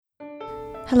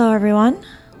Hello, everyone.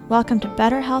 Welcome to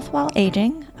Better Health While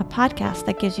Aging, a podcast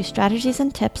that gives you strategies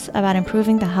and tips about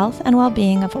improving the health and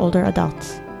well-being of older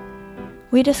adults.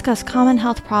 We discuss common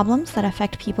health problems that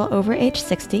affect people over age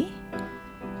 60,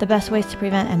 the best ways to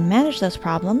prevent and manage those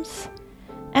problems,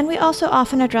 and we also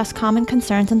often address common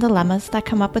concerns and dilemmas that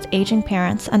come up with aging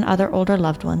parents and other older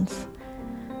loved ones,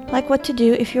 like what to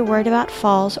do if you're worried about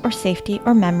falls or safety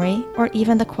or memory or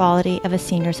even the quality of a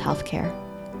senior's health care.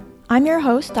 I'm your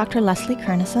host, Dr. Leslie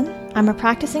Kernison. I'm a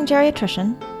practicing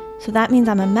geriatrician, so that means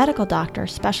I'm a medical doctor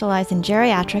specialized in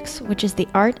geriatrics, which is the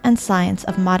art and science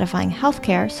of modifying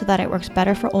healthcare so that it works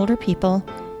better for older people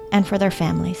and for their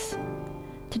families.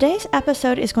 Today's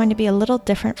episode is going to be a little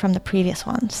different from the previous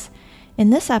ones. In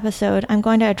this episode, I'm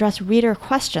going to address reader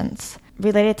questions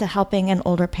related to helping an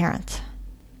older parent.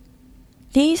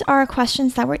 These are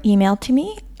questions that were emailed to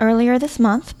me earlier this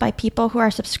month by people who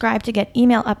are subscribed to get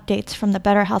email updates from the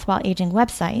Better Health While Aging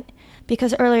website,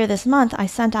 because earlier this month I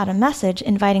sent out a message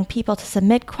inviting people to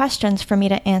submit questions for me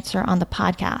to answer on the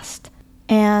podcast.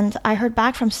 And I heard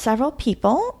back from several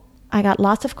people. I got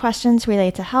lots of questions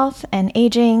related to health and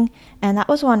aging, and that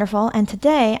was wonderful. And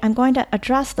today I'm going to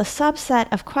address the subset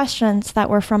of questions that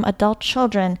were from adult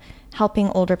children helping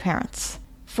older parents.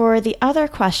 For the other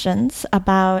questions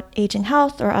about aging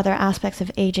health or other aspects of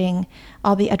aging,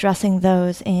 I'll be addressing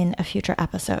those in a future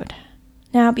episode.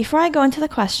 Now, before I go into the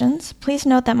questions, please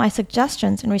note that my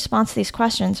suggestions in response to these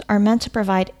questions are meant to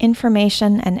provide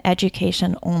information and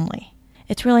education only.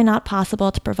 It's really not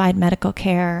possible to provide medical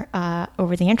care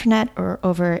over the internet or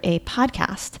over a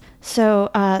podcast. So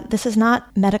this is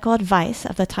not medical advice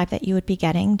of the type that you would be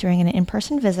getting during an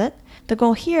in-person visit. The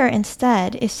goal here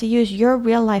instead is to use your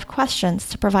real-life questions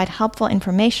to provide helpful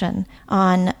information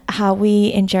on how we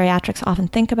in geriatrics often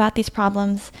think about these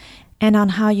problems and on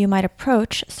how you might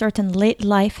approach certain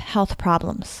late-life health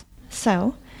problems.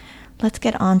 So let's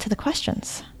get on to the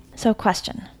questions. So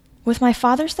question. With my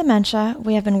father's dementia,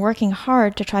 we have been working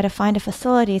hard to try to find a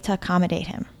facility to accommodate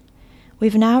him.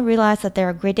 We've now realized that there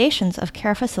are gradations of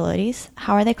care facilities.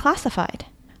 How are they classified?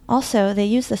 Also, they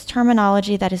use this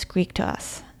terminology that is Greek to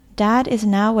us. Dad is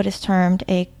now what is termed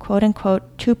a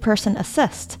quote-unquote two-person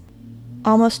assist,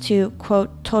 almost to,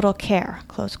 quote, total care,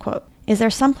 close quote. Is there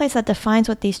some place that defines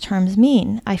what these terms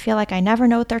mean? I feel like I never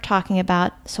know what they're talking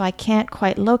about, so I can't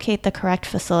quite locate the correct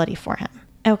facility for him.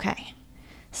 Okay.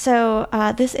 So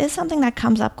this is something that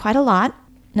comes up quite a lot.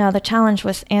 Now, the challenge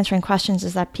with answering questions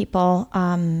is that people,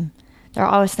 there are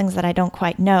always things that I don't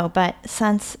quite know, but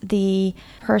since the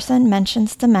person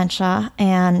mentions dementia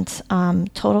and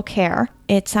total care,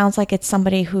 it sounds like it's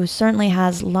somebody who certainly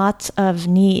has lots of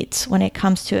needs when it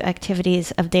comes to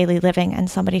activities of daily living and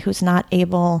somebody who's not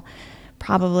able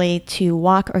probably to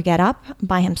walk or get up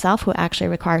by himself, who actually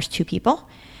requires two people,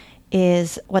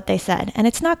 is what they said. And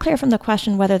it's not clear from the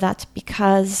question whether that's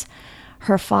because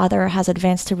her father has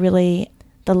advanced to really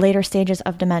the later stages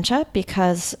of dementia,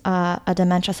 because a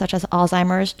dementia such as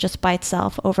Alzheimer's just by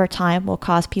itself over time will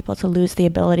cause people to lose the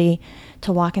ability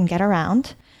to walk and get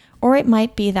around. Or it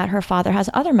might be that her father has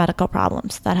other medical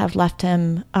problems that have left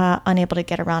him unable to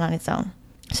get around on his own.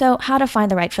 So how to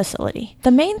find the right facility?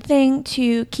 The main thing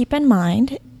to keep in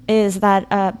mind is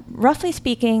that roughly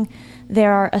speaking,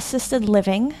 there are assisted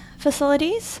living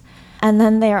facilities, and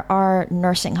then there are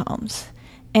nursing homes.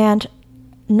 And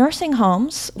nursing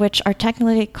homes, which are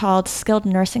technically called skilled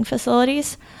nursing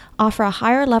facilities, offer a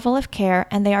higher level of care,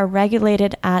 and they are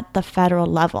regulated at the federal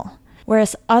level.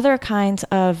 Whereas other kinds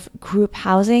of group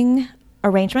housing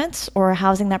arrangements or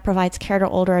housing that provides care to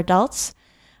older adults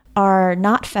are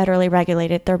not federally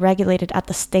regulated. They're regulated at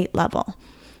the state level.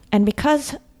 And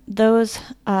because those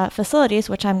facilities,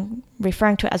 which I'm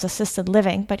referring to as assisted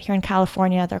living, but here in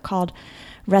California, they're called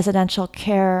residential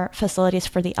care facilities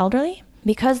for the elderly.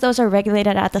 Because those are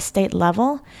regulated at the state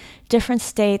level, different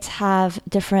states have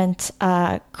different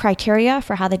criteria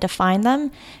for how they define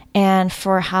them and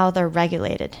for how they're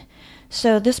regulated.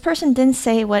 So this person didn't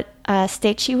say what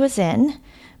state she was in,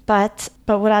 but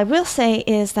what I will say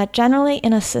is that generally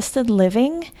in assisted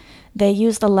living, they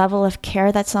use the level of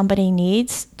care that somebody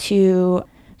needs to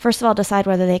first of all, decide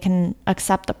whether they can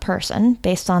accept the person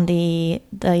based on the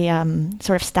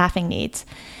sort of staffing needs,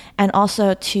 and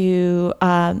also to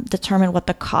determine what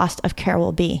the cost of care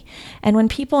will be. And when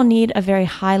people need a very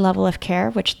high level of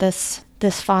care, which this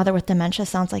father with dementia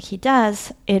sounds like he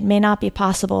does, it may not be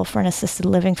possible for an assisted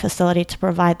living facility to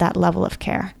provide that level of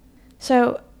care.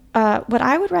 So what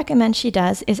I would recommend she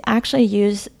does is actually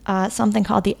use something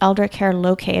called the Elder Care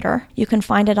Locator. You can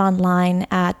find it online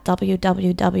at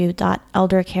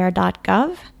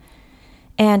www.eldercare.gov.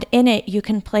 And in it, you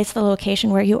can place the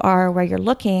location where you are, where you're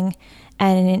looking,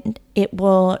 and it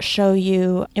will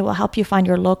help you find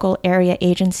your local area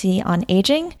agency on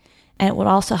aging, and it will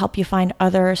also help you find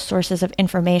other sources of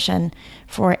information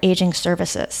for aging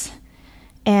services.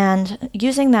 And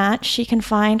using that, she can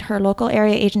find her local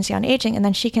area agency on aging, and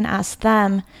then she can ask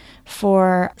them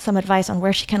for some advice on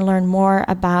where she can learn more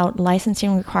about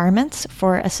licensing requirements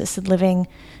for assisted living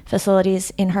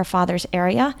facilities in her father's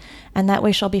area. And that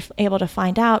way she'll be able to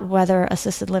find out whether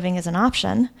assisted living is an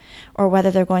option or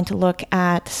whether they're going to look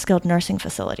at skilled nursing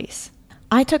facilities.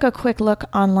 I took a quick look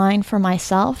online for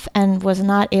myself and was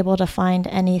not able to find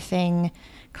anything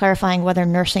clarifying whether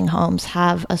nursing homes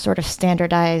have a sort of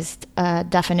standardized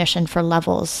definition for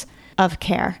levels of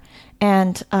care.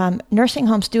 And nursing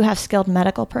homes do have skilled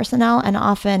medical personnel, and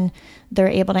often they're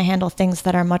able to handle things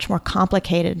that are much more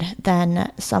complicated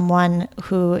than someone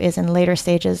who is in later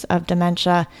stages of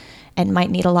dementia and might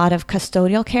need a lot of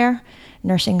custodial care.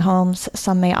 Nursing homes,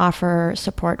 some may offer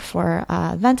support for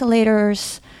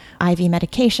ventilators, IV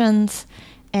medications,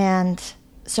 and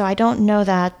so I don't know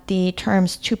that the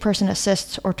terms two-person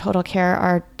assists or total care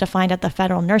are defined at the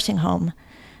federal nursing home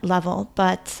level,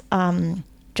 but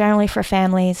generally for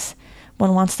families,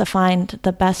 one wants to find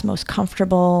the best, most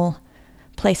comfortable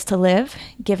place to live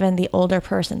given the older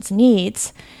person's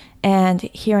needs. And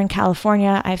here in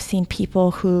California, I've seen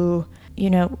people who,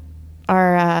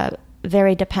 are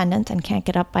very dependent and can't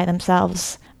get up by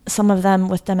themselves. Some of them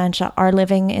with dementia are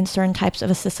living in certain types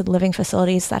of assisted living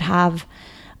facilities that have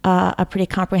a pretty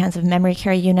comprehensive memory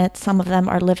care unit. Some of them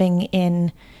are living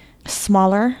in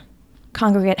smaller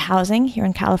congregate housing. Here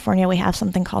in California, we have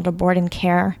something called a board and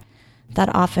care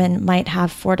that often might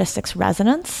have 4 to 6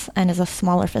 residents and is a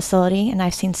smaller facility. And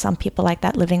I've seen some people like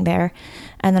that living there.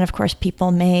 And then, of course,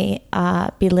 people may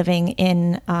be living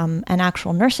in an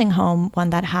actual nursing home,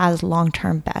 one that has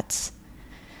long-term beds.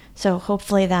 So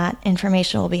hopefully that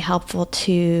information will be helpful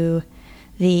to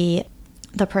the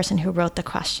person who wrote the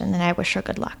question, and I wish her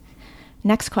good luck.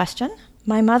 Next question.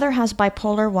 My mother has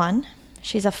bipolar 1.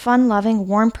 She's a fun-loving,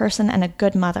 warm person and a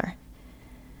good mother.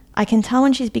 I can tell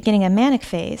when she's beginning a manic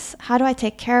phase. How do I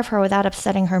take care of her without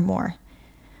upsetting her more?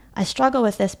 I struggle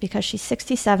with this because she's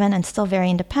 67 and still very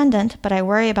independent, but I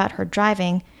worry about her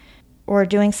driving or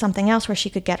doing something else where she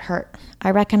could get hurt.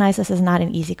 I recognize this is not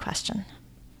an easy question.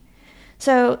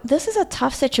 So this is a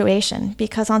tough situation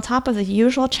because on top of the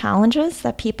usual challenges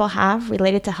that people have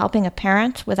related to helping a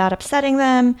parent without upsetting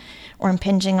them or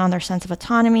impinging on their sense of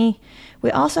autonomy, we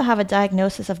also have a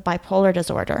diagnosis of bipolar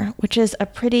disorder, which is a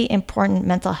pretty important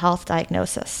mental health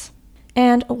diagnosis.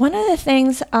 And one of the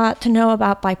things to know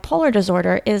about bipolar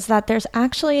disorder is that there's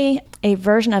actually a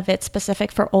version of it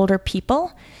specific for older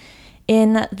people.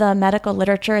 In the medical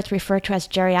literature, it's referred to as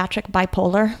geriatric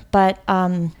bipolar, but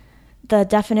the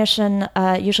definition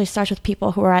usually starts with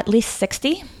people who are at least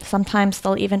 60. Sometimes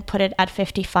they'll even put it at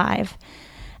 55.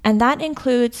 And that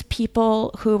includes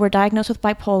people who were diagnosed with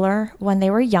bipolar when they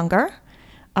were younger,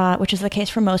 which is the case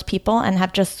for most people, and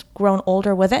have just grown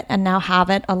older with it and now have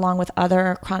it along with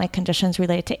other chronic conditions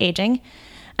related to aging.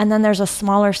 And then there's a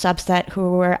smaller subset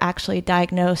who were actually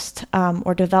diagnosed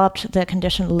or developed the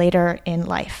condition later in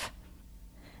life.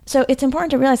 So it's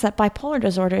important to realize that bipolar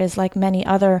disorder is like many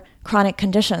other chronic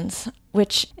conditions,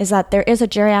 which is that there is a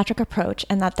geriatric approach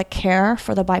and that the care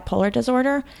for the bipolar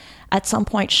disorder at some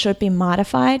point should be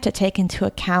modified to take into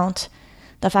account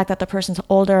the fact that the person's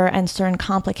older and certain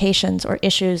complications or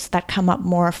issues that come up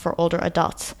more for older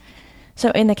adults.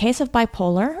 So in the case of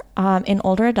bipolar, in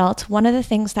older adults, one of the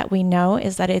things that we know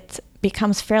is that it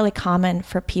becomes fairly common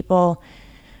for people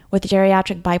with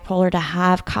geriatric bipolar to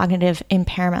have cognitive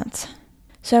impairments.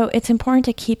 So it's important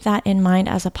to keep that in mind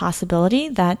as a possibility,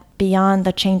 that beyond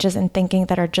the changes in thinking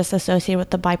that are just associated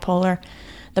with the bipolar,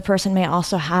 the person may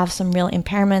also have some real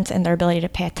impairments in their ability to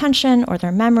pay attention or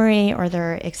their memory or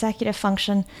their executive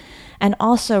function. And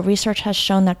also research has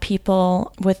shown that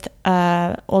people with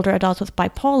older adults with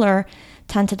bipolar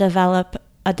tend to develop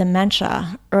a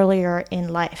dementia earlier in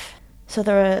life. So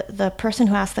the person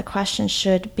who asked the question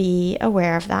should be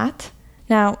aware of that.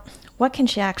 Now, what can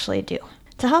she actually do?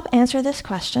 To help answer this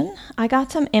question, I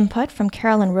got some input from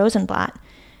Carolyn Rosenblatt,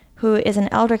 who is an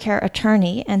elder care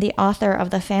attorney and the author of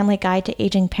the Family Guide to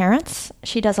Aging Parents.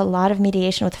 She does a lot of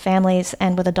mediation with families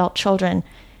and with adult children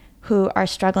who are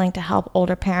struggling to help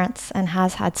older parents and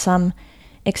has had some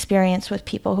experience with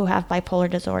people who have bipolar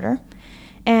disorder.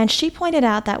 And she pointed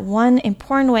out that one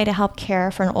important way to help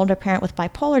care for an older parent with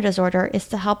bipolar disorder is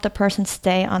to help the person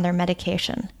stay on their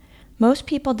medication. Most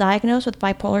people diagnosed with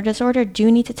bipolar disorder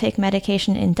do need to take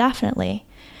medication indefinitely,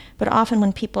 but often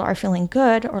when people are feeling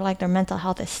good or like their mental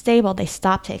health is stable, they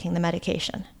stop taking the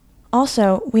medication.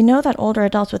 Also, we know that older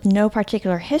adults with no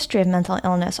particular history of mental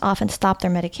illness often stop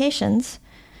their medications,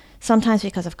 sometimes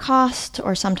because of cost,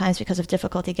 or sometimes because of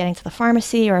difficulty getting to the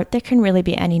pharmacy, or there can really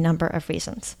be any number of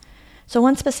reasons. So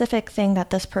one specific thing that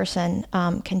this person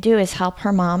can do is help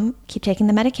her mom keep taking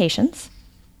the medications.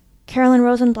 Carolyn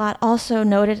Rosenblatt also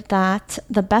noted that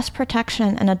the best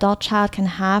protection an adult child can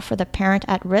have for the parent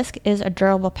at risk is a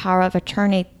durable power of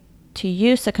attorney to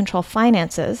use to control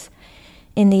finances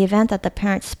in the event that the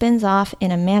parent spins off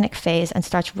in a manic phase and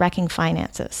starts wrecking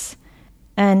finances.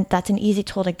 And that's an easy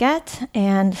tool to get,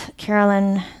 and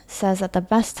Carolyn says that the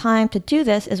best time to do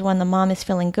this is when the mom is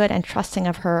feeling good and trusting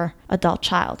of her adult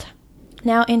child.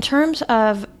 Now, in terms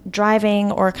of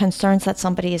driving or concerns that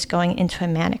somebody is going into a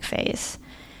manic phase,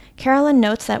 Carolyn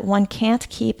notes that one can't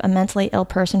keep a mentally ill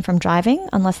person from driving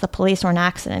unless the police or an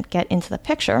accident get into the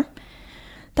picture.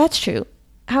 That's true.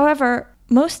 However,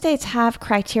 most states have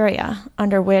criteria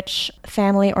under which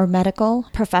family or medical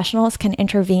professionals can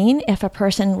intervene if a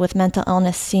person with mental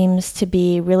illness seems to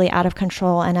be really out of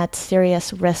control and at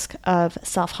serious risk of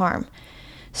self-harm.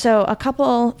 So a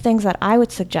couple things that I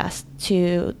would suggest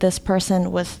to this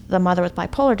person with the mother with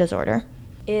bipolar disorder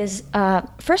is,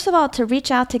 first of all, to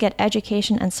reach out to get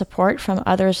education and support from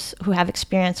others who have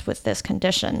experience with this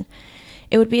condition.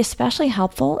 It would be especially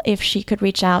helpful if she could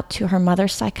reach out to her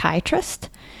mother's psychiatrist.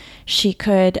 She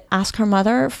could ask her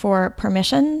mother for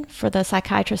permission for the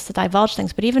psychiatrist to divulge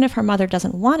things, but even if her mother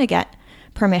doesn't want to get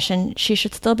permission, she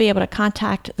should still be able to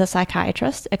contact the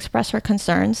psychiatrist, express her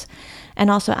concerns, and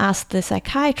also ask the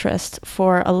psychiatrist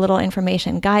for a little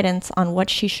information guidance on what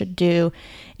she should do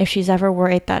if she's ever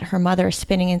worried that her mother is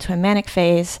spinning into a manic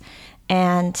phase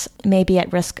and may be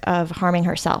at risk of harming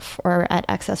herself or at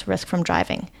excess risk from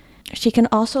driving. She can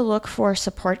also look for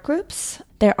support groups.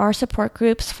 There are support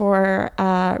groups for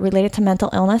related to mental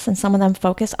illness, and some of them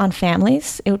focus on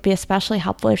families. It would be especially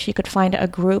helpful if she could find a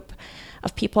group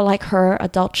of people like her,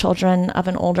 adult children of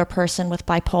an older person with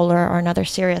bipolar or another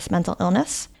serious mental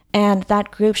illness. And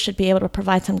that group should be able to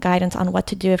provide some guidance on what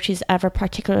to do if she's ever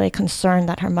particularly concerned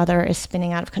that her mother is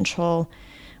spinning out of control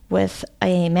with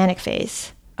a manic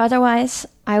phase. Otherwise,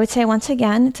 I would say once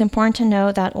again, it's important to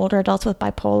know that older adults with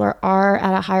bipolar are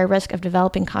at a higher risk of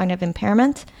developing cognitive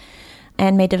impairment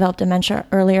and may develop dementia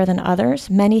earlier than others.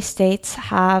 Many states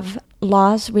have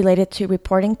laws related to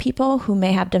reporting people who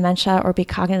may have dementia or be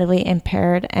cognitively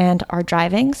impaired and are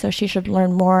driving, so she should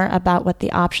learn more about what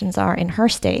the options are in her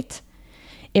state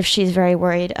if she's very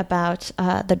worried about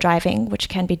the driving, which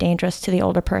can be dangerous to the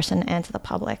older person and to the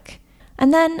public.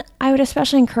 And then I would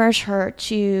especially encourage her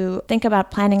to think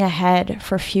about planning ahead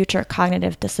for future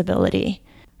cognitive disability.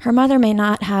 Her mother may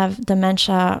not have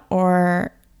dementia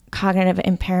or cognitive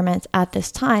impairment at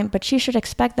this time, but she should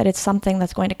expect that it's something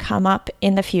that's going to come up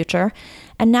in the future,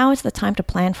 and now is the time to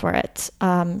plan for it.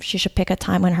 She should pick a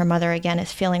time when her mother, again,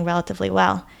 is feeling relatively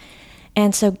well.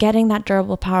 And so getting that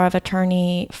durable power of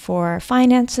attorney for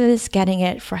finances, getting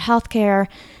it for healthcare,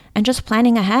 and just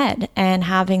planning ahead and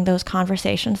having those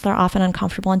conversations that are often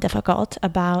uncomfortable and difficult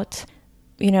about,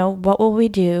 what will we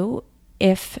do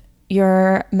if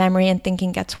your memory and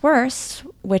thinking gets worse,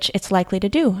 which it's likely to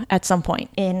do at some point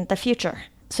in the future.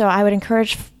 So I would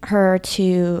encourage her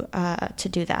to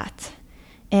do that.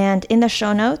 And in the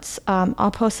show notes,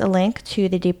 I'll post a link to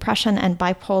the Depression and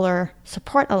Bipolar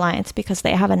Support Alliance because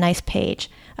they have a nice page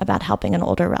about helping an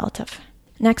older relative.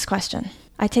 Next question.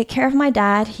 I take care of my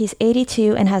dad. He's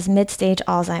 82 and has mid-stage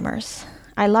Alzheimer's.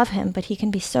 I love him, but he can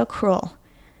be so cruel.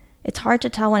 It's hard to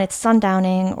tell when it's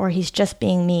sundowning or he's just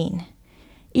being mean.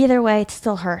 Either way, it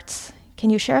still hurts.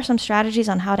 Can you share some strategies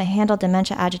on how to handle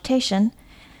dementia agitation?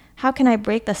 How can I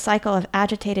break the cycle of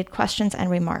agitated questions and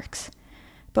remarks?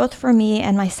 Both for me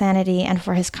and my sanity and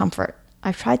for his comfort.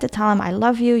 I've tried to tell him I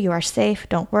love you, you are safe,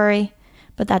 don't worry,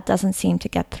 but that doesn't seem to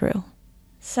get through.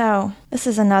 So this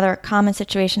is another common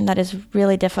situation that is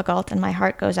really difficult, and my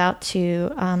heart goes out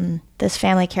to this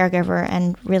family caregiver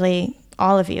and really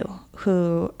all of you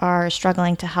who are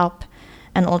struggling to help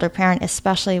an older parent,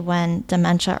 especially when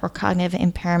dementia or cognitive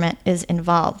impairment is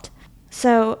involved.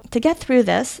 So to get through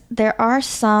this, there are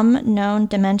some known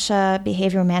dementia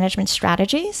behavior management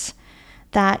strategies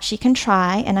that she can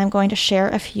try, and I'm going to share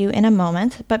a few in a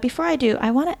moment. But before I do,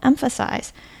 I want to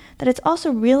emphasize that it's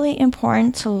also really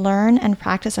important to learn and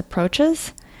practice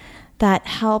approaches that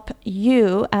help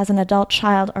you as an adult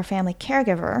child or family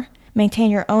caregiver maintain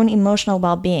your own emotional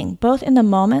well-being, both in the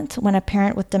moment when a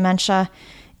parent with dementia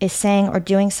is saying or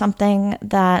doing something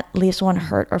that leaves one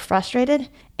hurt or frustrated,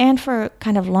 and for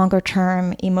kind of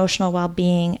longer-term emotional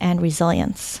well-being and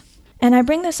resilience. And I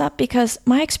bring this up because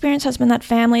my experience has been that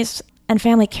families and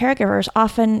family caregivers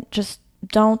often just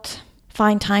don't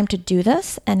find time to do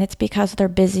this, and it's because they're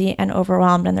busy and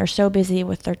overwhelmed, and they're so busy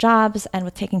with their jobs and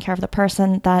with taking care of the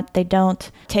person that they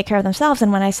don't take care of themselves.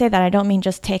 And when I say that, I don't mean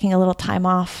just taking a little time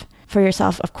off for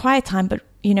yourself of quiet time, but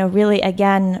really,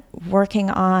 again, working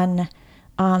on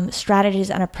strategies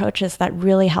and approaches that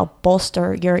really help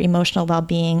bolster your emotional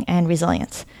well-being and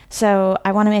resilience. So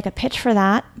I want to make a pitch for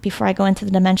that before I go into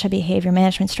the dementia behavior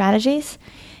management strategies.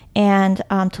 And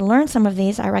to learn some of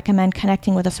these, I recommend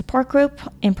connecting with a support group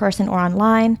in person or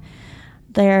online.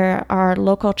 There are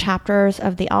local chapters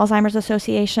of the Alzheimer's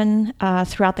Association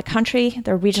throughout the country.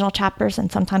 There are regional chapters,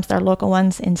 and sometimes there are local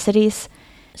ones in cities.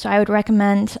 So I would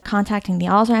recommend contacting the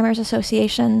Alzheimer's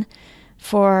Association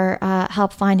for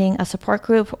help finding a support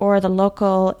group, or the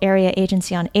local area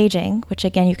agency on aging, which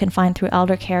again you can find through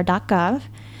eldercare.gov,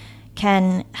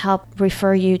 can help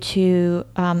refer you to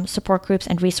support groups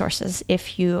and resources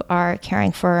if you are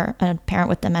caring for a parent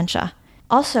with dementia.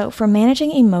 Also, for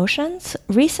managing emotions,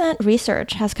 recent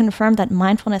research has confirmed that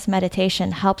mindfulness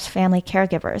meditation helps family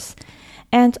caregivers.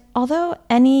 And although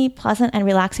any pleasant and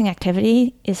relaxing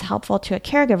activity is helpful to a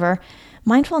caregiver,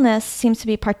 mindfulness seems to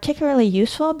be particularly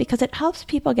useful because it helps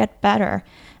people get better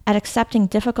at accepting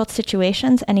difficult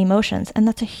situations and emotions, and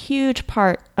that's a huge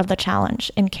part of the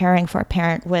challenge in caring for a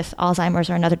parent with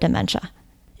Alzheimer's or another dementia.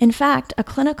 In fact, a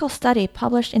clinical study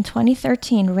published in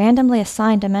 2013 randomly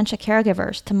assigned dementia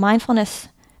caregivers to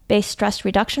mindfulness-based stress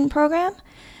reduction program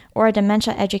or a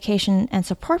dementia education and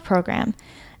support program,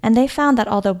 and they found that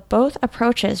although both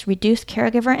approaches reduced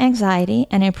caregiver anxiety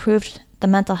and improved the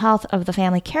mental health of the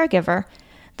family caregiver,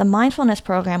 the mindfulness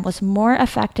program was more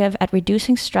effective at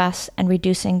reducing stress and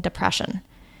reducing depression.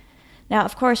 Now,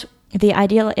 of course, the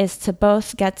ideal is to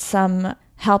both get some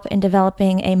help in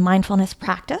developing a mindfulness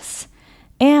practice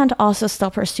and also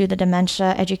still pursue the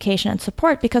dementia education and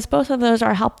support, because both of those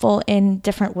are helpful in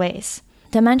different ways.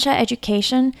 Dementia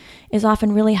education is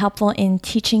often really helpful in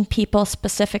teaching people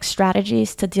specific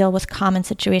strategies to deal with common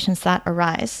situations that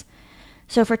arise.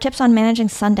 So for tips on managing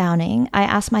sundowning, I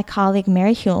asked my colleague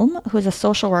Mary Hulme, who is a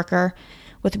social worker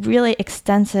with really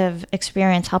extensive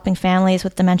experience helping families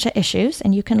with dementia issues,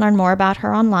 and you can learn more about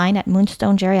her online at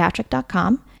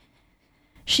moonstonegeriatric.com.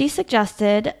 She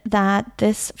suggested that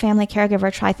this family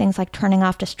caregiver try things like turning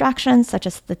off distractions such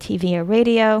as the TV or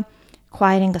radio,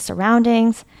 quieting the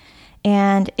surroundings,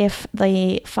 and if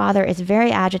the father is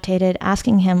very agitated,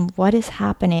 asking him what is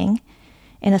happening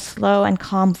in a slow and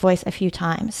calm voice a few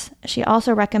times. She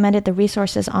also recommended the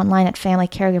resources online at Family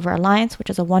Caregiver Alliance,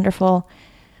 which is a wonderful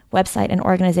website and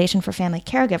organization for family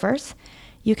caregivers.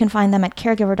 You can find them at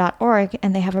caregiver.org,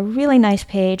 and they have a really nice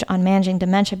page on managing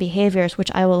dementia behaviors, which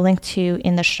I will link to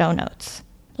in the show notes.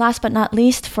 Last but not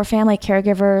least, for family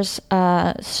caregivers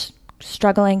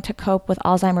struggling to cope with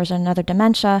Alzheimer's or another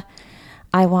dementia,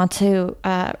 I want to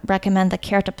recommend the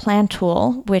Care to Plan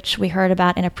tool, which we heard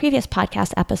about in a previous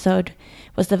podcast episode,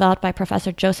 was developed by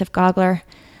Professor Joseph Gogler,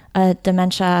 a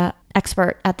dementia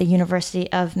expert at the University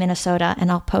of Minnesota,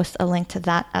 and I'll post a link to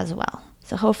that as well.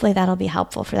 So hopefully that'll be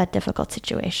helpful for that difficult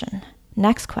situation.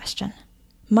 Next question.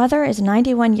 Mother is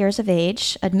 91 years of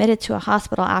age, admitted to a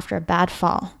hospital after a bad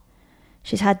fall.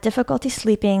 She's had difficulty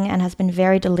sleeping and has been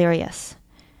very delirious.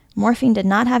 Morphine did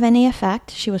not have any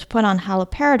effect. She was put on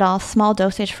haloperidol, small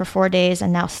dosage for 4 days,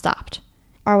 and now stopped.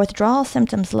 Are withdrawal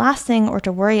symptoms lasting or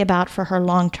to worry about for her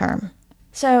long term?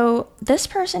 So this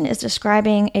person is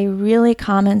describing a really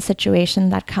common situation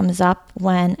that comes up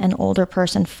when an older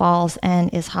person falls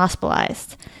and is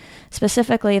hospitalized.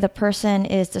 Specifically, the person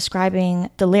is describing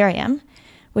delirium,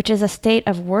 which is a state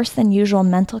of worse than usual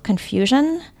mental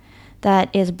confusion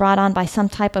that is brought on by some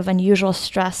type of unusual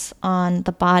stress on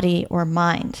the body or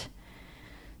mind.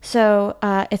 So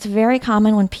it's very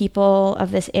common when people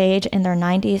of this age in their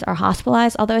 90s are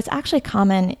hospitalized, although it's actually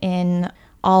common in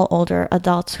all older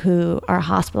adults who are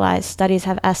hospitalized. Studies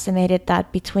have estimated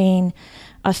that between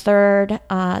a third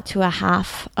to a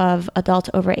half of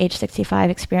adults over age 65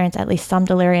 experience at least some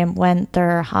delirium when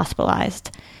they're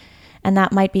hospitalized. And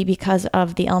that might be because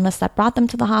of the illness that brought them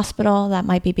to the hospital. That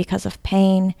might be because of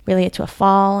pain related to a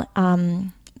fall.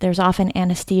 There's often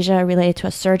anesthesia related to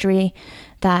a surgery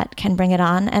that can bring it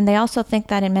on. And they also think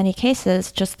that in many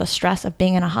cases, just the stress of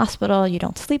being in a hospital, you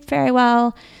don't sleep very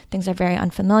well, things are very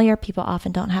unfamiliar, people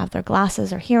often don't have their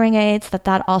glasses or hearing aids,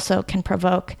 that also can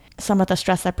provoke some of the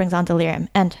stress that brings on delirium.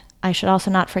 And I should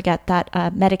also not forget that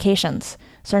certain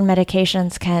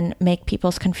medications can make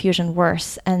people's confusion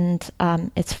worse, and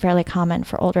it's fairly common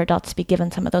for older adults to be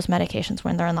given some of those medications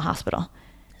when they're in the hospital.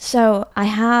 So I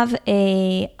have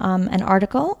an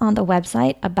article on the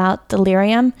website about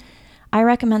delirium. I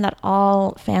recommend that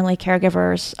all family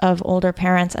caregivers of older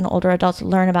parents and older adults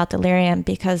learn about delirium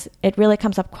because it really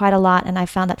comes up quite a lot, and I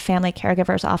found that family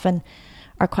caregivers often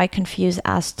are quite confused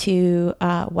as to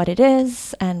what it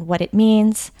is and what it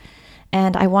means.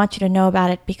 And I want you to know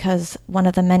about it because one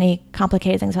of the many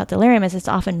complicated things about delirium is it's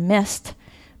often missed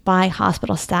by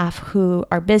hospital staff who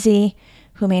are busy,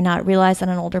 who may not realize that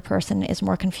an older person is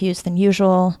more confused than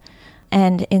usual.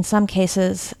 And in some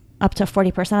cases, up to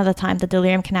 40% of the time, the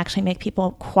delirium can actually make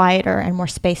people quieter and more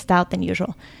spaced out than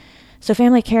usual. So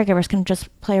family caregivers can just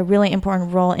play a really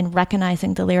important role in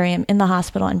recognizing delirium in the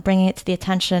hospital and bringing it to the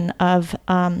attention of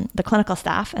the clinical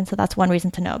staff. And so that's one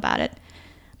reason to know about it.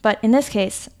 But in this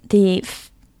case, the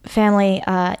family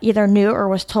either knew or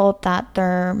was told that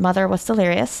their mother was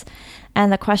delirious.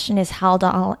 And the question is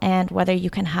Haldol and whether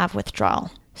you can have withdrawal.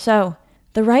 So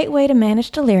the right way to manage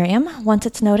delirium, once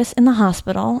it's noticed in the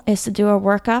hospital, is to do a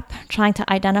workup trying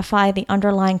to identify the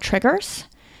underlying triggers.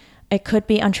 It could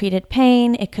be untreated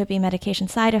pain, it could be medication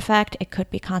side effect, it could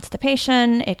be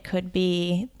constipation, it could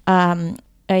be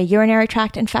a urinary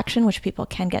tract infection, which people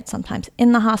can get sometimes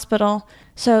in the hospital.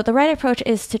 So the right approach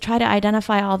is to try to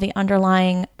identify all the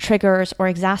underlying triggers or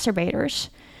exacerbators,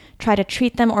 try to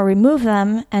treat them or remove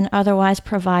them, and otherwise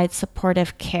provide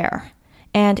supportive care.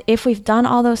 And if we've done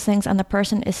all those things and the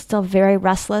person is still very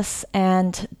restless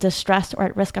and distressed or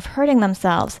at risk of hurting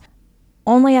themselves,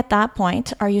 only at that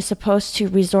point are you supposed to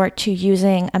resort to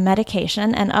using a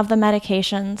medication. And of the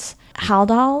medications,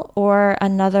 Haldol or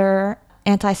another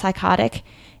antipsychotic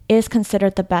is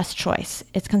considered the best choice.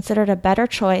 It's considered a better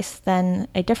choice than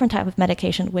a different type of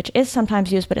medication, which is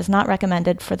sometimes used but is not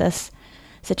recommended for this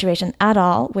situation at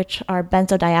all, which are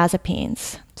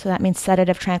benzodiazepines. So that means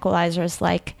sedative tranquilizers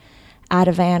like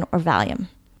Ativan or Valium.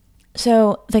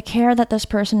 So the care that this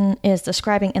person is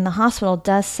describing in the hospital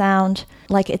does sound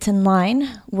like it's in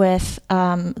line with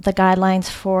the guidelines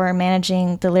for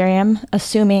managing delirium,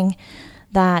 assuming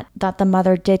that the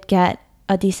mother did get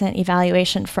a decent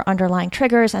evaluation for underlying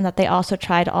triggers and that they also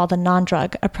tried all the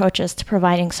non-drug approaches to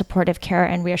providing supportive care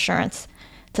and reassurance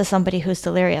to somebody who's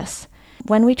delirious.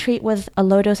 When we treat with a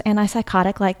low-dose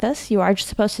antipsychotic like this, you are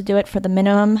supposed to do it for the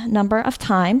minimum number of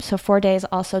times, so 4 days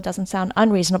also doesn't sound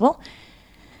unreasonable.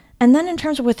 And then in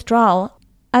terms of withdrawal,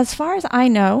 as far as I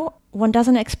know, one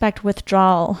doesn't expect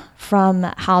withdrawal from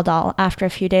Haldol after a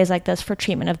few days like this for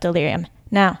treatment of delirium.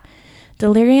 Now,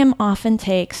 delirium often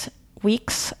takes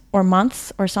weeks or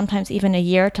months or sometimes even a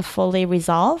year to fully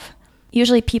resolve.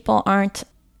 Usually people aren't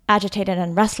agitated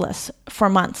and restless for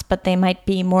months, but they might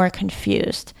be more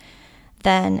confused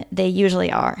than they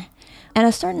usually are. And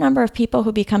a certain number of people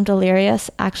who become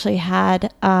delirious actually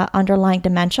had underlying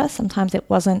dementia. Sometimes it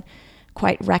wasn't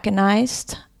quite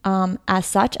recognized as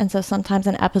such, and so sometimes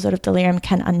an episode of delirium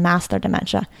can unmask their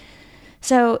dementia.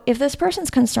 So if this person's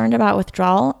concerned about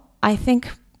withdrawal, I think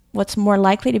what's more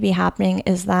likely to be happening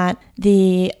is that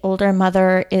the older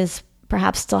mother is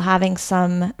perhaps still having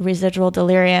some residual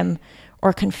delirium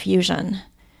or confusion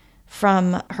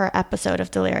from her episode of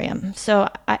delirium. So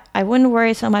I wouldn't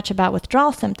worry so much about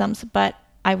withdrawal symptoms, but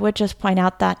I would just point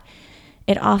out that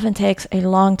it often takes a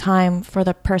long time for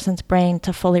the person's brain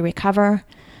to fully recover.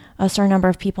 A certain number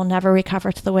of people never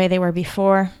recover to the way they were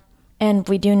before. And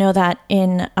we do know that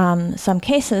in some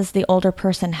cases, the older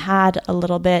person had a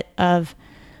little bit of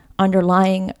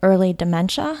underlying early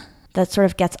dementia that sort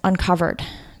of gets uncovered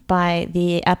by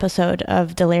the episode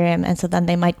of delirium. And so then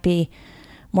they might be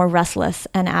more restless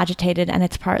and agitated, and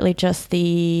it's partly just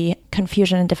the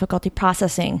confusion and difficulty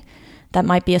processing that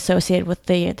might be associated with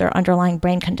their underlying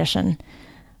brain condition,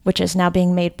 which is now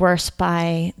being made worse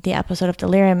by the episode of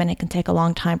delirium, and it can take a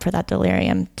long time for that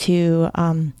delirium to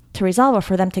resolve or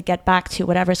for them to get back to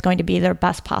whatever is going to be their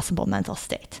best possible mental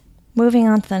state. Moving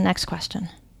on to the next question.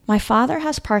 My father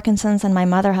has Parkinson's and my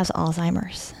mother has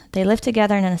Alzheimer's. They live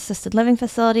together in an assisted living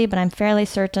facility, but I'm fairly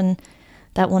certain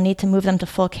that we'll need to move them to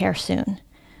full care soon.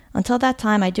 Until that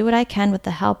time, I do what I can with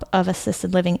the help of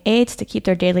assisted living aides to keep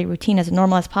their daily routine as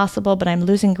normal as possible, but I'm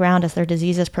losing ground as their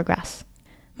diseases progress.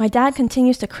 My dad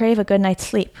continues to crave a good night's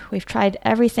sleep. We've tried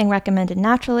everything recommended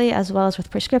naturally as well as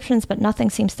with prescriptions, but nothing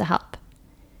seems to help.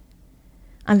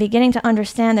 I'm beginning to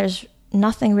understand there's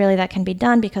nothing really that can be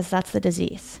done because that's the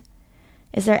disease.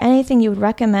 Is there anything you would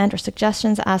recommend or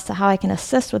suggestions as to how I can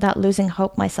assist without losing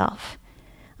hope myself?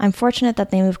 I'm fortunate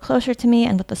that they move closer to me,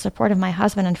 and with the support of my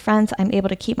husband and friends, I'm able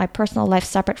to keep my personal life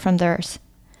separate from theirs.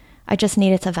 I just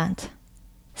needed to vent.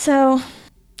 So,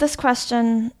 this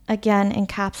question, again,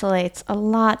 encapsulates a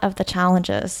lot of the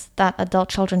challenges that adult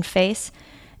children face,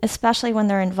 especially when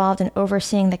they're involved in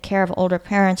overseeing the care of older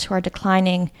parents who are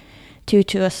declining due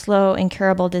to a slow,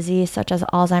 incurable disease such as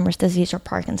Alzheimer's disease or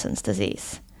Parkinson's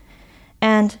disease.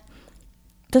 And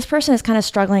this person is kind of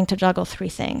struggling to juggle three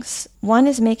things. One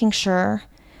is making sure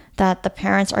that the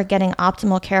parents are getting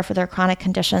optimal care for their chronic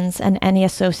conditions and any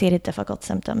associated difficult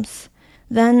symptoms.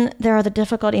 Then there are the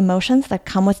difficult emotions that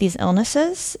come with these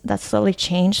illnesses that slowly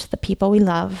change the people we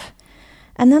love.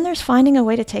 And then there's finding a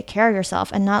way to take care of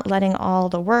yourself and not letting all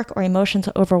the work or emotions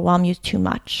overwhelm you too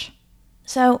much.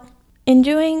 So in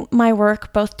doing my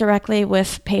work, both directly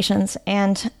with patients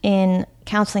and in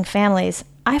counseling families,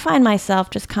 I find myself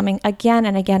just coming again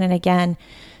and again and again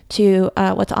to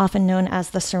what's often known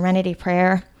as the serenity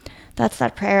prayer. That's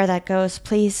that prayer that goes,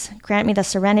 please grant me the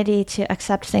serenity to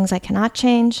accept things I cannot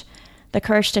change, the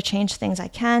courage to change things I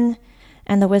can,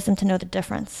 and the wisdom to know the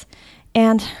difference.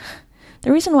 And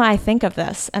the reason why I think of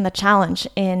this and the challenge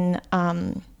in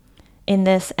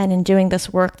this and in doing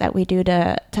this work that we do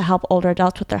to help older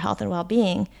adults with their health and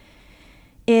well-being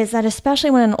is that especially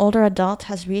when an older adult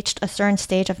has reached a certain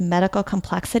stage of medical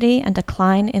complexity and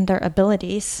decline in their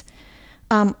abilities,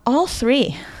 all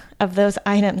three of those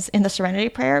items in the Serenity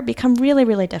Prayer become really,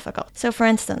 really difficult. So for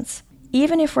instance,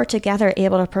 even if we're together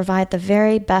able to provide the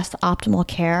very best optimal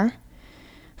care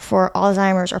for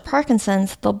Alzheimer's or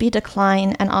Parkinson's, there'll be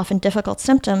decline and often difficult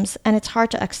symptoms, and it's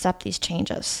hard to accept these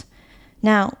changes.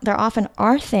 Now, there often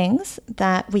are things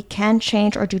that we can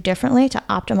change or do differently to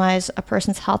optimize a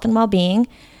person's health and well-being,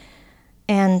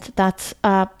 and that's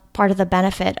part of the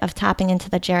benefit of tapping into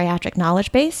the geriatric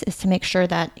knowledge base is to make sure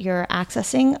that you're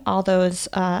accessing all those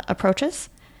approaches.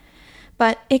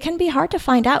 But it can be hard to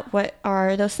find out what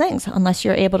are those things unless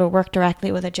you're able to work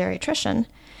directly with a geriatrician.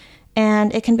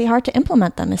 And it can be hard to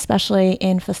implement them, especially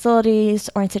in facilities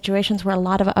or in situations where a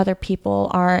lot of other people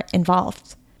are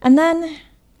involved. And then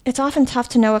it's often tough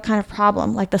to know what kind of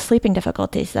problem, like the sleeping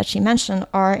difficulties that she mentioned,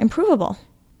 are improvable.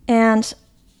 And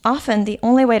often the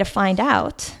only way to find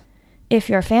out if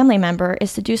you're a family member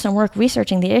is to do some work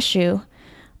researching the issue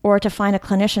or to find a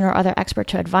clinician or other expert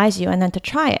to advise you and then to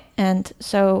try it. And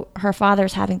so her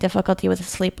father's having difficulty with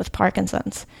sleep with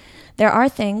Parkinson's. There are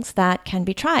things that can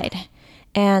be tried.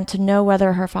 And to know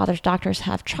whether her father's doctors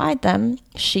have tried them,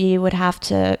 she would have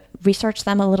to research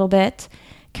them a little bit,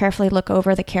 carefully look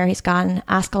over the care he's gotten,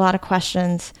 ask a lot of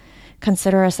questions,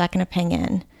 consider a second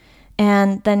opinion.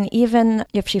 And then even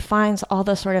if she finds all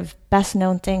the sort of best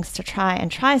known things to try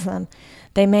and tries them,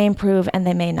 they may improve and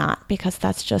they may not, because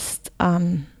that's just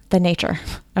the nature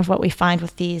of what we find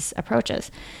with these approaches.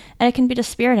 And it can be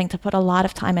dispiriting to put a lot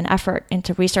of time and effort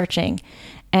into researching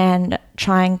and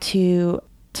trying to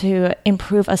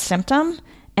improve a symptom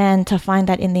and to find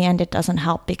that in the end it doesn't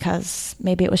help, because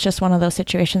maybe it was just one of those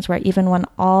situations where even when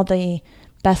all the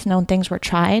best known things were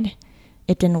tried,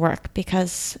 it didn't work,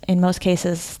 because in most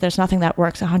cases there's nothing that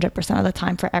works 100% of the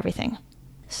time for everything.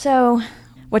 So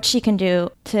what she can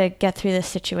do to get through this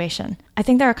situation. I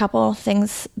think there are a couple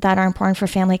things that are important for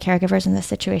family caregivers in this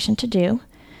situation to do.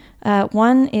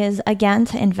 One is, again,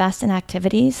 to invest in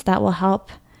activities that will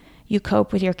help you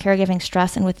cope with your caregiving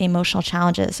stress and with the emotional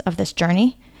challenges of this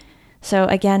journey. So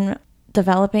again,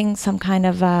 developing some kind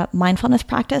of mindfulness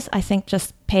practice, I think,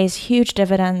 just pays huge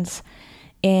dividends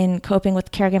in coping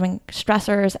with caregiving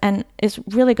stressors and is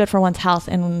really good for one's health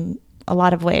in a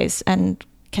lot of ways and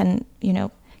can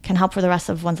help for the rest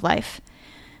of one's life.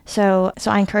 So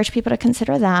I encourage people to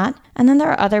consider that. And then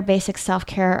there are other basic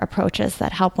self-care approaches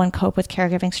that help one cope with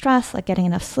caregiving stress, like getting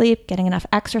enough sleep, getting enough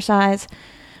exercise,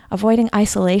 avoiding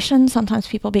isolation. Sometimes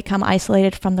people become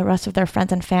isolated from the rest of their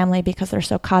friends and family because they're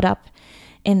so caught up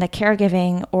in the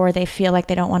caregiving, or they feel like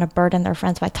they don't want to burden their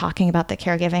friends by talking about the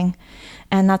caregiving.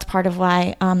 And that's part of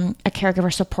why a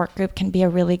caregiver support group can be a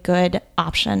really good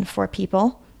option for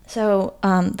people. So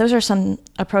those are some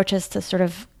approaches to sort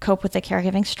of cope with the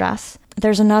caregiving stress.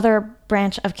 There's another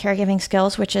branch of caregiving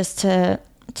skills, which is to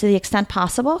the extent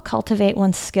possible, cultivate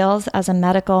one's skills as a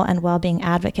medical and well-being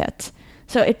advocate.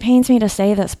 So it pains me to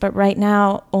say this, but right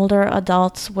now, older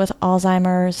adults with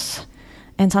Alzheimer's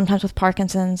and sometimes with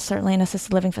Parkinson's, certainly in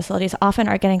assisted living facilities, often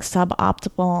are getting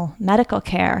suboptimal medical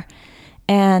care.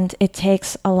 And it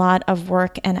takes a lot of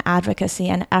work and advocacy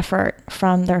and effort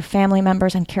from their family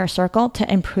members and care circle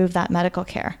to improve that medical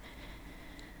care.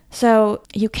 So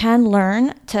you can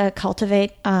learn to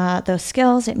cultivate those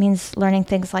skills. It means learning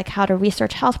things like how to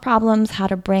research health problems, how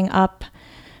to bring up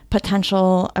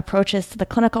potential approaches to the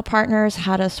clinical partners,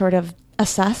 how to sort of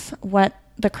assess what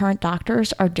the current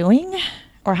doctors are doing,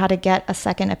 or how to get a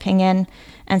second opinion,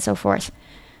 and so forth.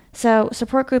 So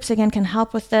support groups, again, can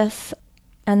help with this.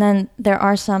 And then there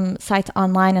are some sites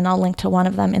online, and I'll link to one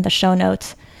of them in the show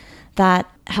notes, that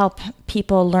help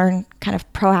people learn kind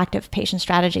of proactive patient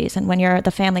strategies. And when you're the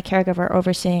family caregiver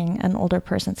overseeing an older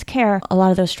person's care, a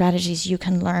lot of those strategies you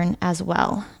can learn as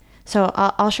well. So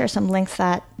I'll share some links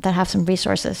that have some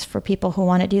resources for people who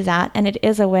want to do that. And it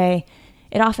is a way,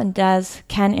 it often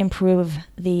can improve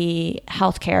the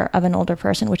healthcare of an older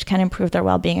person, which can improve their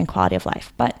well-being and quality of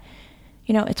life. But,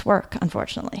 it's work,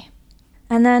 unfortunately.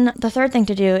 And then the third thing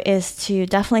to do is to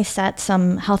definitely set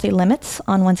some healthy limits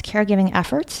on one's caregiving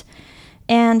efforts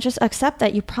and just accept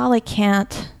that you probably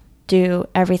can't do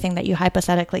everything that you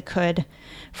hypothetically could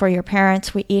for your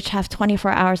parents. We each have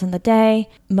 24 hours in the day.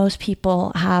 Most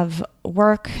people have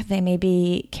work. They may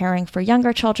be caring for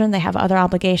younger children. They have other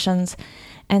obligations.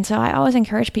 And so I always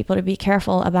encourage people to be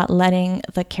careful about letting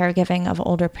the caregiving of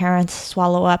older parents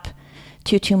swallow up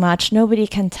too much. Nobody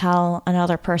can tell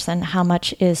another person how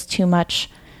much is too much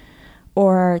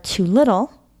or too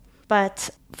little. But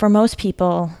for most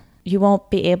people, you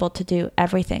won't be able to do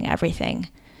everything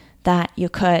that you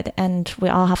could. And we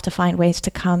all have to find ways to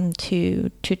come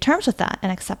to terms with that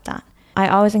and accept that. I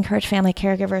always encourage family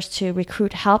caregivers to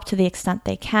recruit help to the extent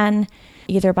they can,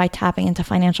 either by tapping into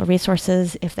financial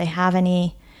resources if they have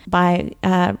any, by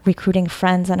recruiting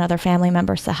friends and other family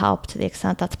members to help to the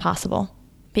extent that's possible.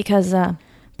 Because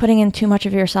putting in too much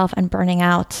of yourself and burning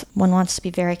out, one wants to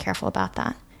be very careful about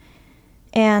that.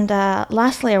 And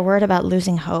lastly, a word about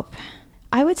losing hope.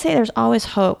 I would say there's always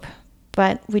hope,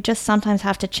 but we just sometimes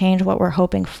have to change what we're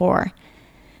hoping for.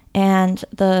 And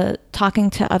the talking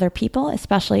to other people,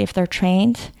 especially if they're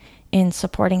trained in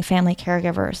supporting family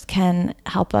caregivers, can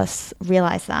help us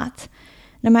realize that.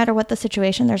 No matter what the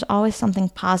situation, there's always something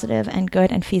positive and good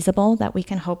and feasible that we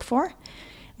can hope for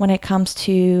when it comes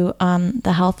to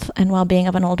the health and well-being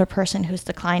of an older person who's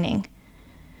declining.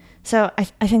 So I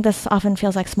think this often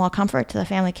feels like small comfort to the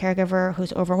family caregiver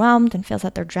who's overwhelmed and feels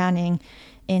that they're drowning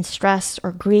in stress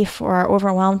or grief or are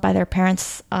overwhelmed by their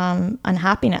parents'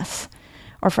 unhappiness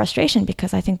or frustration,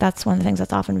 because I think that's one of the things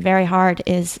that's often very hard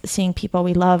is seeing people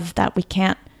we love that we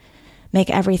can't make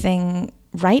everything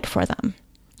right for them.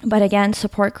 But again,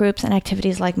 support groups and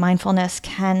activities like mindfulness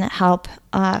can help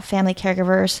family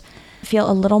caregivers feel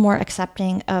a little more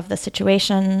accepting of the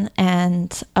situation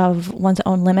and of one's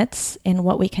own limits in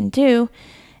what we can do.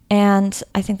 And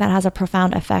I think that has a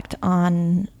profound effect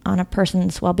on a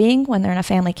person's well-being when they're in a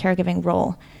family caregiving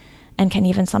role, and can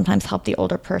even sometimes help the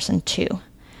older person too.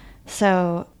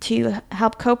 So to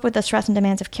help cope with the stress and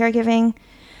demands of caregiving,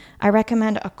 I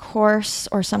recommend a course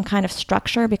or some kind of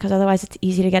structure, because otherwise it's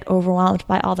easy to get overwhelmed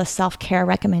by all the self-care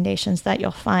recommendations that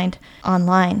you'll find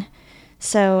online.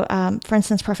 So, for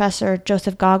instance, Professor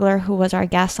Joseph Gogler, who was our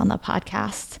guest on the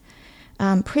podcast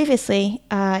previously,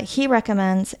 he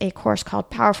recommends a course called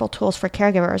Powerful Tools for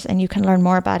Caregivers, and you can learn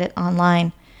more about it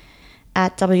online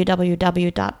at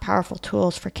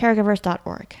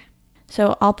www.powerfultoolsforcaregivers.org.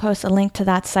 So I'll post a link to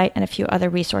that site and a few other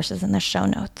resources in the show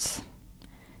notes.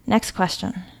 Next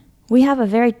question. We have a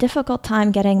very difficult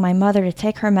time getting my mother to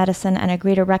take her medicine and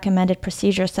agree to recommended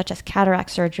procedures such as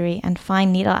cataract surgery and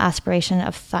fine needle aspiration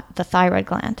of the thyroid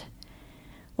gland.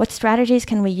 What strategies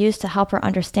can we use to help her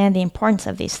understand the importance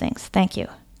of these things? Thank you.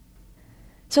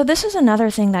 So this is another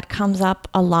thing that comes up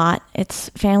a lot. It's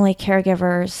family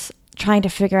caregivers trying to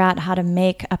figure out how to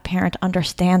make a parent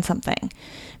understand something,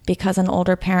 because an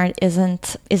older parent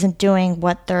isn't doing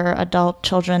what their adult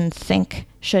children think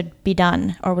should be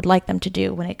done or would like them to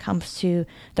do when it comes to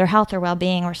their health or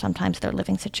well-being, or sometimes their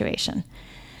living situation.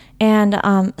 And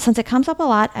since it comes up a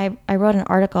lot, I wrote an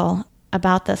article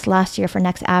about this last year for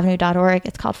nextavenue.org.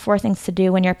 It's called 4 Things to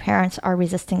Do When Your Parents Are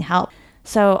Resisting Help.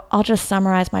 So I'll just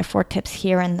summarize my 4 tips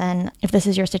here, and then if this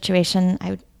is your situation, I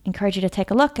would encourage you to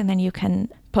take a look, and then you can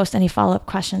post any follow-up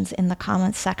questions in the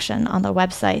comments section on the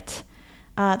website.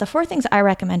 The 4 things I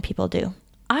recommend people do.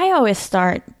 I always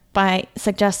start by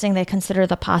suggesting they consider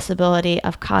the possibility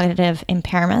of cognitive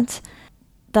impairment.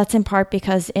 That's in part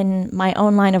because in my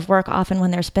own line of work, often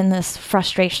when there's been this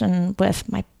frustration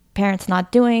with my parents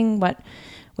not doing what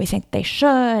we think they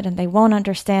should and they won't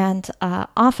understand,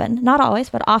 often, not always,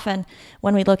 but often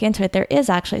when we look into it, there is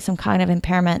actually some cognitive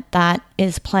impairment that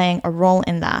is playing a role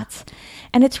in that.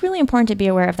 And it's really important to be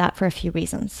aware of that for a few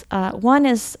reasons. One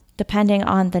is, depending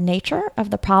on the nature of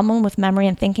the problem with memory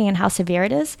and thinking and how severe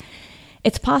it is,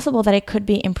 it's possible that it could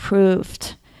be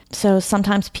improved. So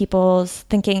sometimes people's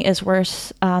thinking is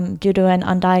worse due to an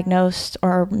undiagnosed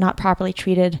or not properly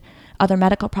treated other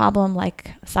medical problem like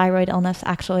thyroid illness,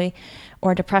 actually,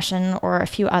 or depression, or a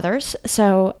few others.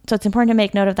 So it's important to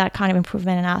make note of that kind of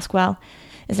improvement and ask, well,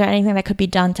 is there anything that could be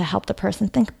done to help the person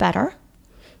think better?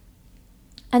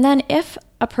 And then if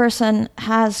a person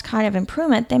has cognitive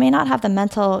improvement, they may not have the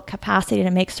mental capacity to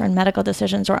make certain medical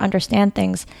decisions or understand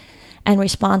things and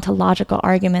respond to logical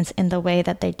arguments in the way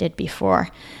that they did before.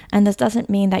 And this doesn't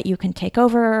mean that you can take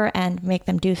over and make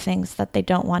them do things that they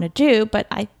don't want to do, but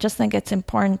I just think it's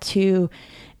important to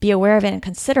be aware of it and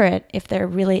consider it if there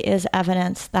really is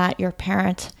evidence that your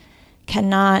parent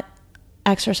cannot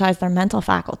exercise their mental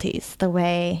faculties the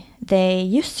way they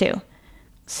used to.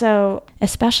 So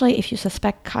especially if you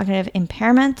suspect cognitive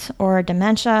impairment or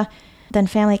dementia, then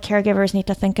family caregivers need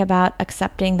to think about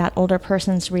accepting that older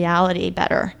person's reality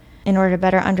better in order to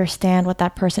better understand what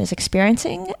that person is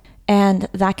experiencing. And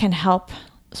that can help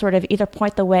sort of either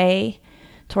point the way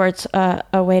towards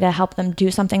a way to help them do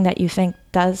something that you think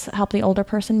does help the older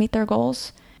person meet their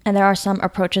goals. And there are some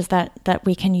approaches that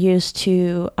we can use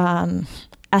to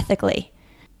ethically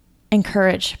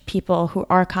encourage people who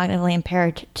are cognitively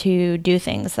impaired to do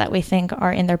things that we think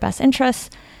are in their best interests,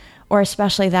 or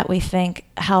especially that we think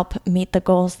help meet the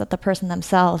goals that the person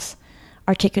themselves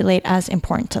articulate as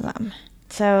important to them.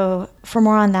 So for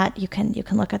more on that, you can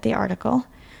look at the article.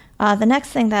 The next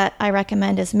thing that I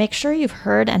recommend is make sure you've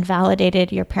heard and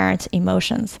validated your parent's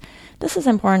emotions. This is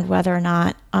important whether or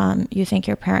not you think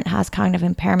your parent has cognitive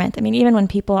impairment. I mean, even when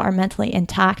people are mentally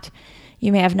intact,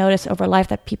 you may have noticed over life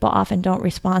that people often don't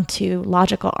respond to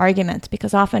logical arguments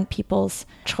because often people's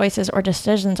choices or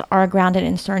decisions are grounded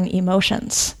in certain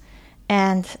emotions.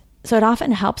 And so it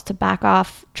often helps to back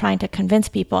off trying to convince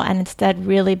people and instead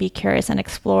really be curious and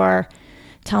explore,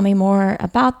 tell me more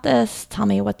about this, tell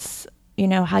me what's,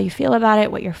 how you feel about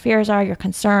it, what your fears are, your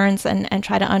concerns, and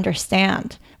try to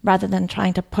understand rather than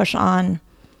trying to push on,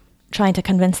 trying to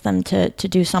convince them to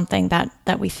do something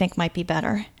that we think might be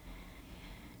better.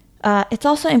 It's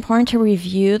also important to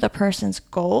review the person's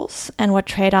goals and what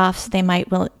trade-offs they might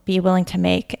be willing to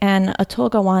make. And Atul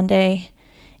Gawande,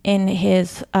 in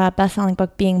his best-selling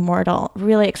book, Being Mortal,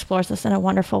 really explores this in a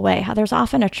wonderful way, how there's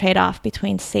often a trade-off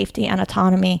between safety and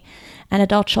autonomy. And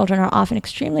adult children are often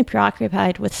extremely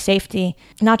preoccupied with safety,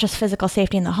 not just physical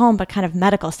safety in the home, but kind of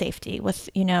medical safety with,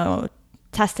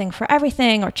 testing for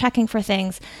everything or checking for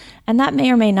things. And that may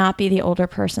or may not be the older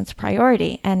person's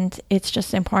priority. And it's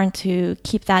just important to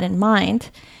keep that in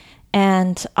mind.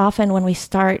 And often when we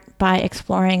start by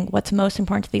exploring what's most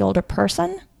important to the older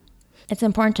person, it's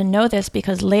important to know this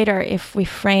because later if we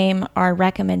frame our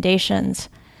recommendations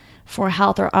for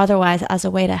health or otherwise as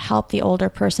a way to help the older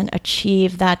person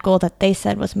achieve that goal that they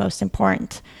said was most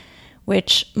important,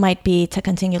 which might be to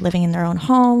continue living in their own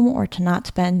home or to not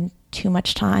spend too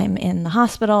much time in the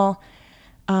hospital.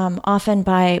 Often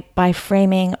by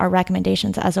framing our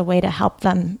recommendations as a way to help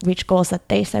them reach goals that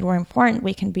they said were important,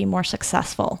 we can be more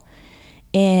successful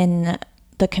in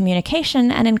the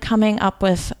communication and in coming up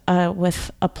with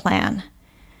a plan.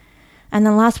 And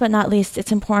then last but not least,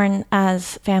 it's important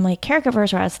as family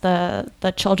caregivers or as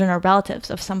the children or relatives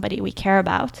of somebody we care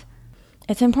about,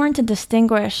 it's important to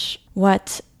distinguish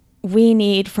what we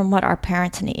need from what our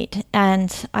parents need.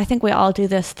 And I think we all do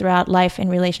this throughout life in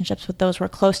relationships with those we're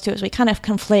close to, is we kind of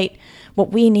conflate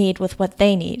what we need with what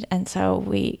they need. And so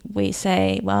we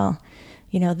say, well,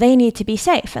 they need to be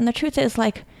safe. And the truth is,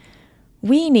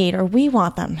 we need or we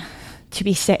want them to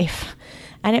be safe.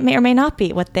 And it may or may not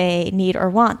be what they need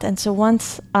or want. And so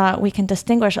once we can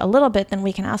distinguish a little bit, then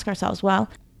we can ask ourselves,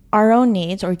 well, our own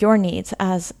needs or your needs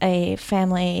as a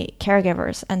family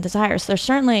caregivers and desires, they're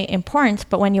certainly important,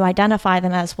 but when you identify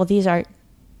them as, well, these are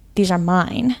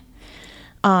mine,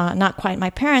 not quite my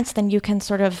parents', then you can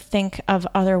sort of think of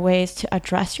other ways to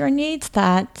address your needs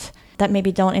that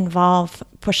maybe don't involve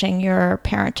pushing your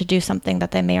parent to do something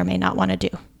that they may or may not want to do.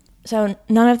 So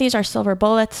none of these are silver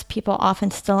bullets. People often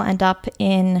still end up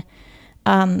in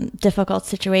difficult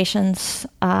situations,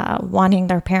 wanting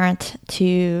their parent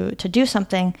to do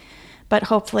something, but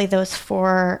hopefully those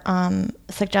 4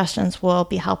 suggestions will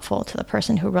be helpful to the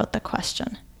person who wrote the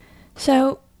question.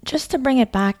 So just to bring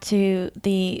it back to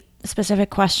the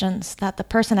specific questions that the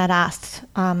person had asked,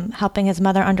 helping his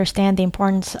mother understand the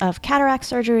importance of cataract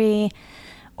surgery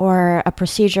or a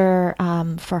procedure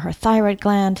for her thyroid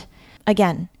gland.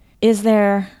 Again, is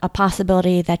there a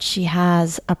possibility that she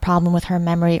has a problem with her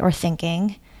memory or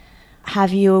thinking?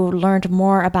 Have you learned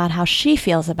more about how she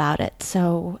feels about it?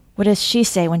 So what does she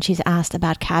say when she's asked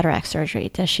about cataract surgery?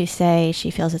 Does she say she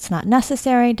feels it's not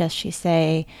necessary? Does she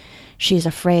say she's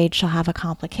afraid she'll have a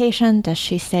complication? Does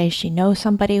she say she knows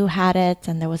somebody who had it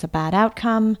and there was a bad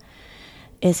outcome?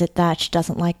 Is it that she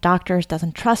doesn't like doctors,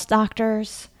 doesn't trust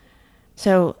doctors?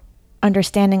 So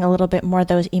understanding a little bit more of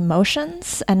those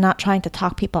emotions and not trying to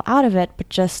talk people out of it, but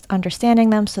just understanding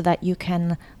them so that you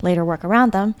can later work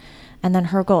around them. And then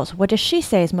her goals. What does she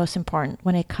say is most important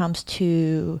when it comes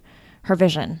to her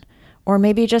vision or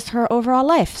maybe just her overall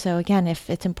life. So again, if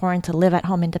it's important to live at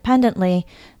home independently,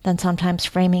 then sometimes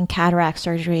framing cataract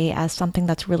surgery as something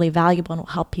that's really valuable and will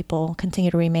help people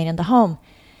continue to remain in the home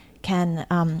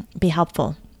can be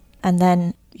helpful. And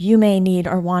then you may need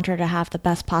or want her to have the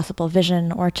best possible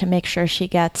vision, or to make sure she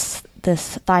gets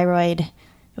this thyroid. It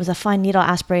was a fine needle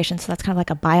aspiration, so that's kind of like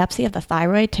a biopsy of the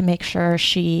thyroid to make sure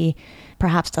she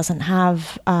perhaps doesn't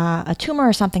have a tumor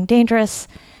or something dangerous.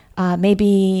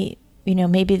 Maybe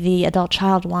the adult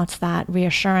child wants that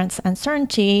reassurance and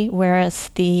certainty, whereas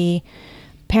the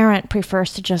parent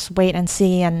prefers to just wait and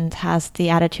see and has the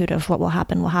attitude of what will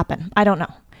happen will happen. I don't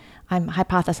know. I'm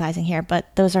hypothesizing here,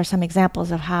 but those are some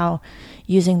examples of how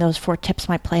using those 4 tips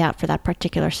might play out for that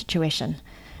particular situation.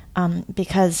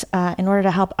 Because in order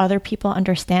to help other people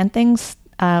understand things,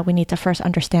 we need to first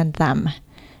understand them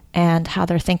and how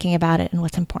they're thinking about it and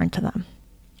what's important to them.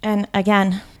 And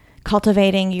again,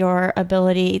 cultivating your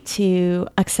ability to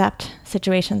accept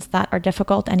situations that are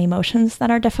difficult and emotions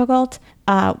that are difficult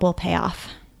will pay off.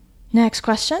 Next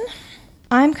question.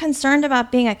 I'm concerned about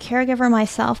being a caregiver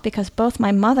myself because both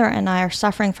my mother and I are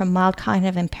suffering from mild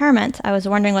cognitive impairment. I was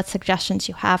wondering what suggestions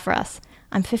you have for us.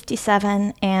 I'm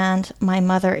 57 and my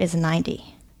mother is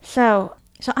 90. So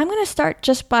I'm going to start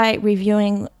just by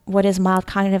reviewing what is mild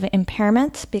cognitive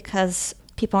impairment, because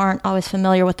people aren't always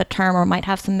familiar with the term or might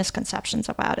have some misconceptions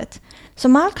about it. So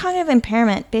mild cognitive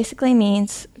impairment basically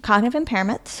means cognitive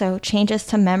impairment, so changes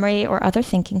to memory or other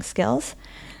thinking skills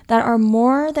that are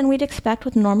more than we'd expect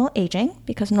with normal aging,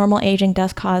 because normal aging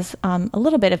does cause a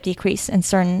little bit of decrease in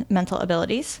certain mental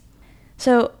abilities.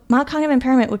 So mild cognitive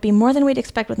impairment would be more than we'd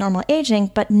expect with normal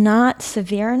aging, but not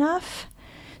severe enough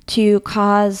to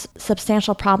cause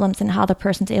substantial problems in how the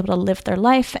person's able to live their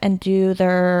life and do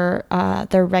their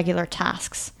regular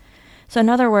tasks. So in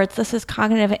other words, this is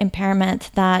cognitive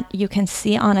impairment that you can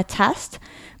see on a test,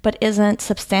 but isn't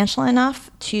substantial enough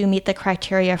to meet the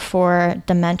criteria for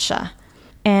dementia.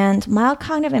 And mild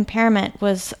cognitive impairment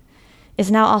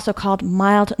is now also called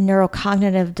mild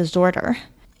neurocognitive disorder.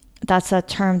 That's a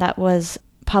term that was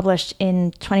published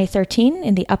in 2013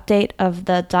 in the update of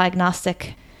the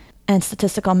Diagnostic and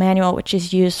Statistical Manual, which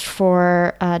is used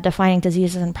for defining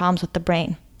diseases and problems with the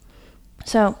brain.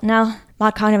 So now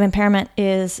mild cognitive impairment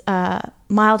is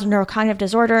mild neurocognitive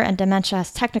disorder, and dementia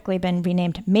has technically been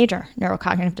renamed major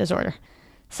neurocognitive disorder.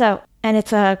 And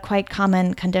it's a quite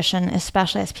common condition,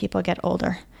 especially as people get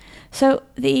older. So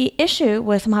the issue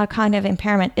with mild cognitive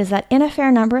impairment is that in a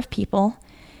fair number of people,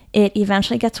 it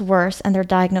eventually gets worse and they're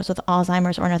diagnosed with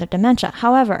Alzheimer's or another dementia.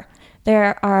 However,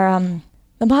 there are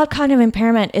the mild cognitive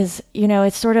impairment is,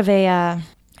 it's sort of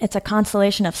it's a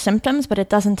constellation of symptoms, but it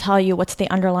doesn't tell you what's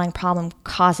the underlying problem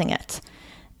causing it.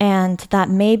 And that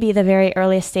may be the very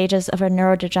earliest stages of a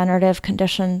neurodegenerative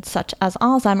condition such as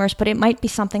Alzheimer's, but it might be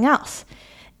something else.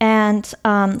 And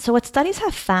so what studies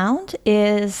have found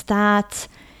is that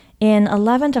in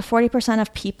 11 to 40%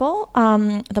 of people,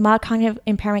 the mild cognitive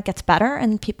impairment gets better,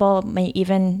 and people may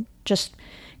even just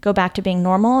go back to being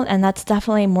normal. And that's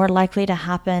definitely more likely to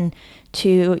happen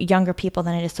to younger people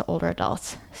than it is to older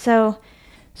adults. So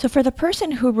for the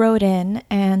person who wrote in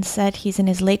and said he's in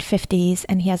his late 50s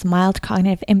and he has mild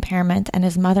cognitive impairment and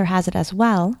his mother has it as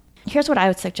well, here's what I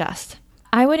would suggest.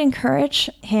 I would encourage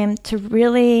him to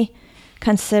really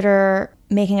consider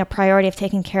making a priority of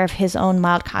taking care of his own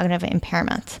mild cognitive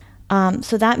impairment.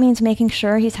 So that means making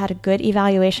sure he's had a good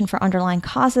evaluation for underlying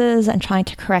causes and trying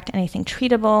to correct anything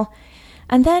treatable.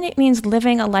 And then it means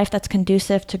living a life that's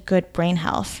conducive to good brain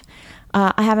health.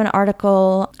 I have an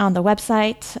article on the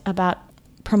website about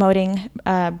promoting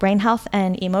brain health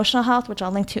and emotional health, which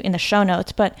I'll link to in the show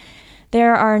notes. But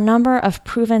there are a number of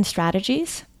proven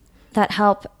strategies that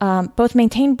help both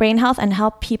maintain brain health and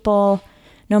help people,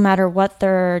 no matter what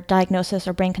their diagnosis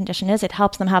or brain condition is, it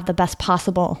helps them have the best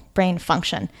possible brain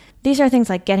function. These are things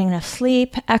like getting enough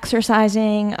sleep,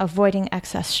 exercising, avoiding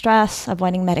excess stress,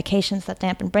 avoiding medications that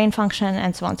dampen brain function,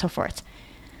 and so on and so forth.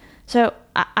 So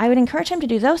I would encourage him to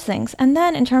do those things. And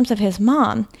then in terms of his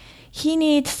mom, he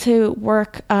needs to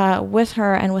work with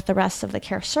her and with the rest of the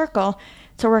care circle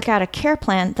to work out a care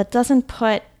plan that doesn't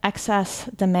put excess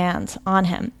demands on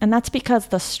him. And that's because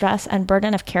the stress and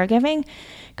burden of caregiving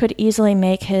could easily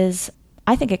make his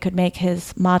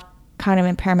mild cognitive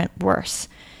impairment worse.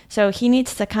 So he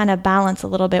needs to kind of balance a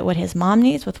little bit what his mom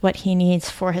needs with what he needs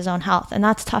for his own health. And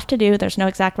that's tough to do. There's no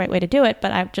exact right way to do it,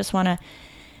 but I just want to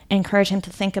encourage him to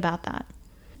think about that.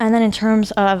 And then in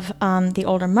terms of the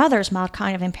older mother's mild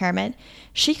cognitive impairment,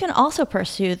 she can also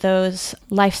pursue those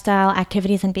lifestyle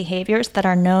activities and behaviors that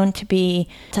are known to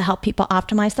help people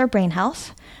optimize their brain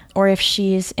health. Or if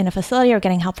she's in a facility or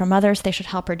getting help from others, they should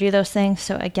help her do those things.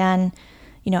 So again,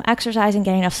 exercising,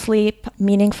 getting enough sleep,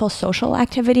 meaningful social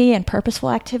activity, and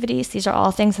purposeful activities. These are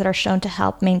all things that are shown to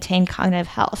help maintain cognitive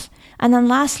health. And then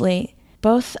lastly,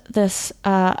 both this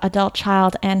adult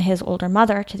child and his older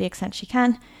mother, to the extent she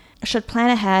can, should plan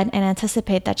ahead and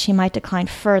anticipate that she might decline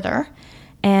further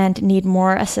and need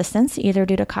more assistance, either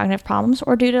due to cognitive problems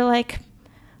or due to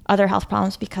other health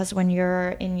problems, because when you're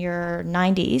in your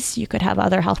 90s, you could have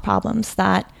other health problems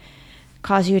that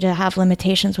cause you to have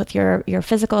limitations with your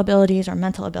physical abilities or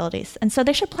mental abilities. And so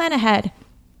they should plan ahead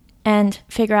and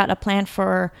figure out a plan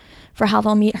for how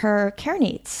they'll meet her care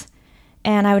needs.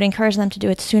 And I would encourage them to do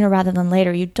it sooner rather than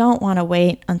later. You don't want to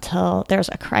wait until there's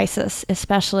a crisis,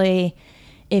 especially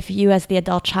if you as the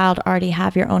adult child already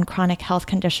have your own chronic health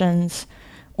conditions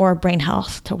or brain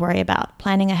health to worry about.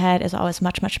 Planning ahead is always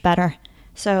much, much better.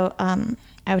 So I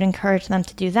would encourage them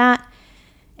to do that.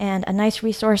 And a nice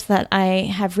resource that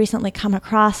I have recently come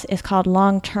across is called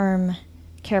Long-Term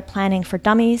Care Planning for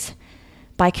Dummies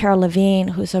by Carol Levine,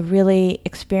 who's a really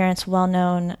experienced,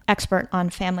 well-known expert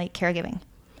on family caregiving.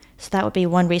 So that would be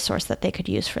one resource that they could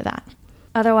use for that.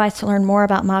 Otherwise, to learn more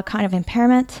about mild cognitive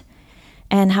impairment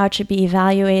and how it should be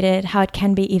evaluated, how it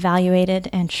can be evaluated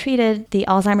and treated, the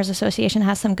Alzheimer's Association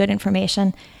has some good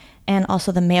information, and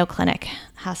also the Mayo Clinic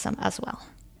has some as well.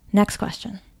 Next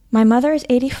question. My mother is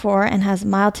 84 and has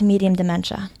mild to medium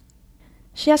dementia.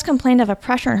 She has complained of a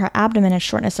pressure in her abdomen and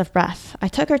shortness of breath. I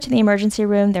took her to the emergency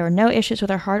room. There were no issues with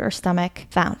her heart or stomach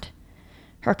found.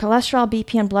 Her cholesterol,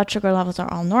 BP, and blood sugar levels are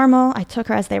all normal. I took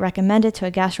her as they recommended to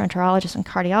a gastroenterologist and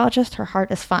cardiologist. Her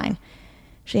heart is fine.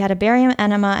 She had a barium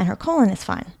enema and her colon is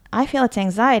fine. I feel it's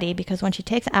anxiety because when she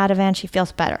takes Ativan, she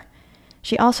feels better.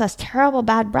 She also has terrible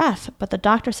bad breath, but the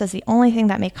doctor says the only thing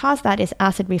that may cause that is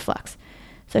acid reflux.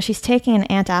 So she's taking an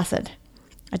antacid.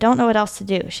 I don't know what else to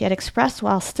do. She had expressed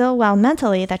while still well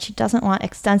mentally that she doesn't want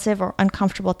extensive or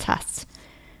uncomfortable tests.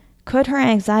 Could her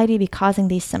anxiety be causing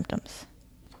these symptoms?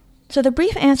 So the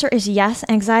brief answer is yes,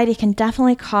 anxiety can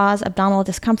definitely cause abdominal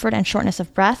discomfort and shortness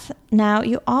of breath. Now,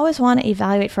 you always want to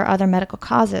evaluate for other medical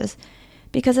causes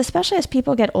because especially as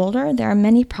people get older, there are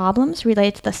many problems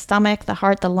related to the stomach, the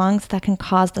heart, the lungs that can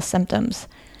cause the symptoms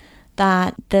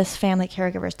that this family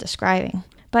caregiver is describing.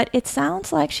 But it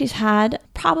sounds like she's had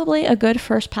probably a good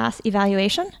first pass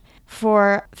evaluation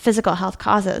for physical health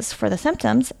causes for the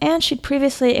symptoms, and she'd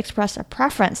previously expressed a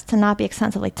preference to not be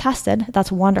extensively tested.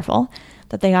 That's wonderful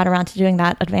that they got around to doing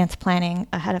that advanced planning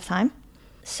ahead of time.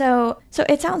 So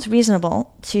it sounds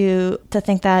reasonable to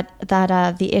think that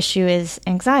the issue is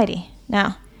anxiety.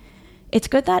 Now, it's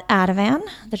good that Ativan,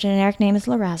 the generic name is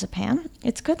lorazepam,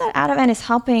 it's good that Ativan is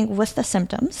helping with the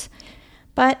symptoms.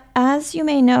 But as you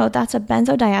may know, that's a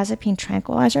benzodiazepine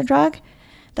tranquilizer drug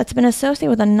that's been associated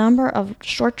with a number of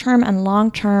short-term and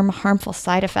long-term harmful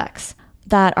side effects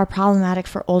that are problematic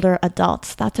for older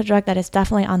adults. That's a drug that is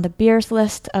definitely on the Beers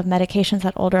list of medications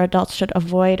that older adults should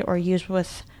avoid or use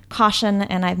with caution,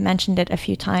 and I've mentioned it a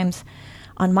few times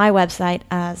on my website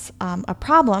as a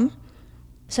problem.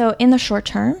 So in the short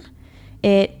term,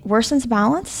 it worsens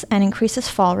balance and increases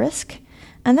fall risk,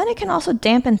 and then it can also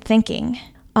dampen thinking.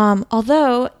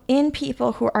 Although in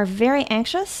people who are very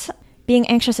anxious, being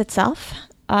anxious itself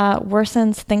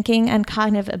worsens thinking and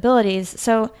cognitive abilities.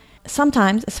 So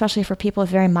sometimes, especially for people with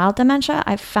very mild dementia,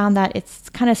 I've found that it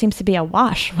kind of seems to be a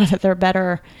wash whether they're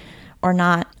better or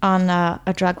not on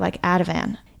a drug like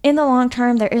Ativan. In the long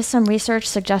term, there is some research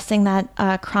suggesting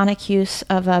that chronic use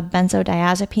of a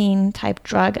benzodiazepine type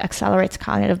drug accelerates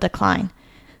cognitive decline.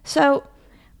 So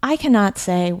I cannot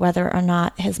say whether or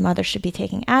not his mother should be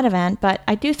taking Ativan, but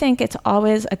I do think it's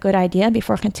always a good idea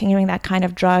before continuing that kind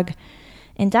of drug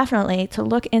indefinitely to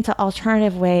look into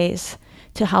alternative ways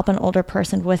to help an older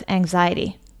person with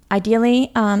anxiety.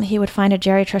 Ideally, he would find a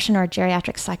geriatrician or a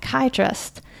geriatric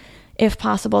psychiatrist, if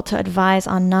possible, to advise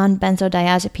on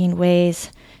non-benzodiazepine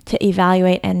ways to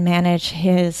evaluate and manage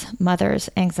his mother's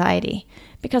anxiety,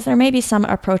 because there may be some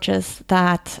approaches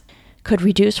that could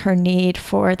reduce her need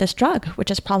for this drug,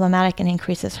 which is problematic and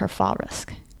increases her fall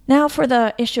risk. Now for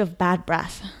the issue of bad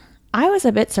breath. I was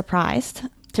a bit surprised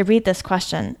to read this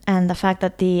question and the fact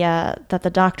that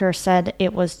the doctor said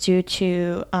it was due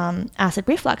to acid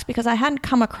reflux, because I hadn't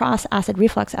come across acid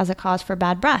reflux as a cause for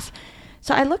bad breath.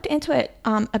 So I looked into it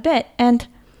a bit, and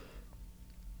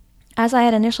as I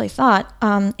had initially thought,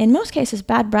 in most cases,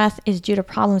 bad breath is due to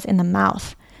problems in the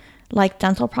mouth, like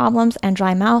dental problems and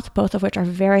dry mouth, both of which are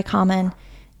very common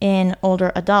in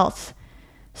older adults.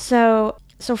 So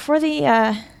for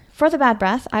the bad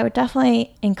breath, I would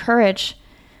definitely encourage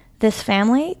this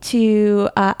family to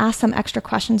ask some extra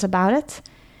questions about it.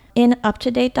 In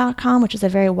UpToDate.com, which is a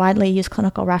very widely used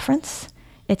clinical reference,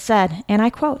 it said, and I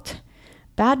quote,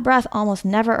 bad breath almost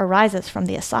never arises from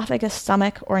the esophagus,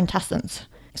 stomach, or intestines.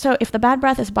 So if the bad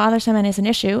breath is bothersome and is an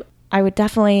issue, I would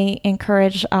definitely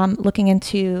encourage looking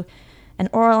into an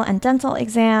oral and dental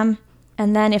exam.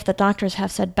 And then if the doctors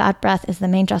have said bad breath is the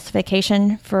main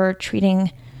justification for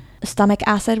treating stomach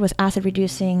acid with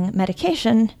acid-reducing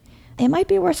medication, it might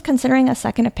be worth considering a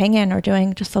second opinion or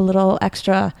doing just a little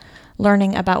extra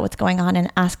learning about what's going on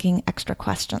and asking extra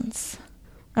questions.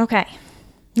 Okay,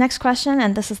 next question,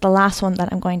 and this is the last one that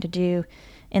I'm going to do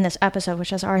in this episode,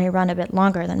 which has already run a bit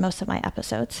longer than most of my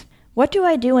episodes. What do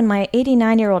I do when my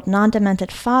 89-year-old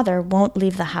non-demented father won't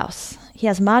leave the house? He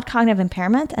has mild cognitive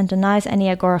impairment and denies any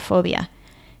agoraphobia.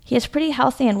 He is pretty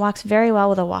healthy and walks very well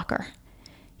with a walker.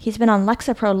 He's been on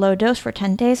Lexapro low dose for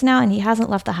 10 days now, and he hasn't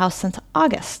left the house since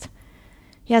August.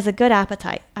 He has a good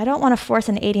appetite. I don't want to force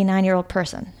an 89-year-old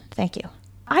person. Thank you.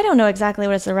 I don't know exactly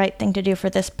what is the right thing to do for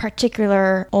this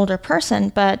particular older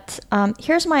person, but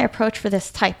here's my approach for this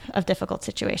type of difficult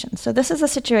situation. So this is a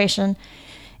situation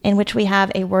in which we have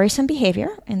a worrisome behavior,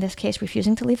 in this case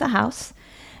refusing to leave the house,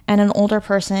 and an older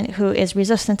person who is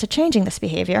resistant to changing this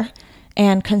behavior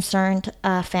and concerned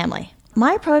family.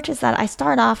 My approach is that I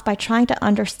start off by trying to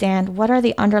understand what are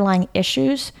the underlying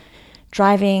issues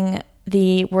driving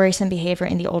the worrisome behavior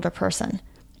in the older person.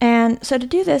 And so to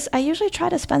do this, I usually try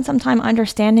to spend some time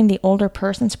understanding the older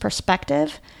person's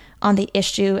perspective on the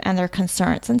issue and their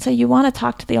concerns. And so you want to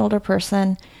talk to the older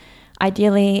person,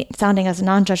 ideally sounding as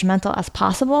non-judgmental as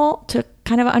possible, to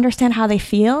kind of understand how they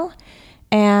feel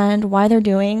and why they're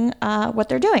doing what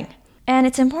they're doing. And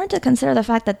it's important to consider the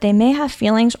fact that they may have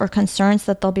feelings or concerns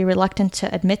that they'll be reluctant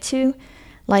to admit to,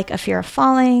 like a fear of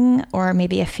falling, or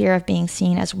maybe a fear of being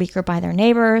seen as weaker by their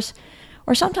neighbors.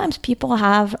 Or sometimes people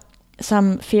have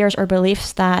some fears or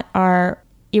beliefs that are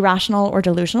irrational or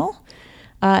delusional,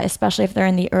 especially if they're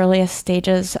in the earliest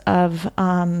stages of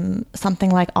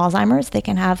something like Alzheimer's. They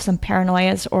can have some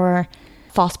paranoias or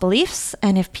false beliefs,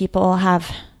 and if people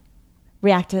have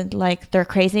reacted like they're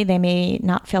crazy, they may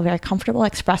not feel very comfortable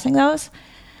expressing those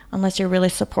unless you're really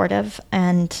supportive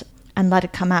and let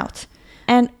it come out.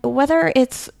 And whether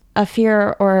it's a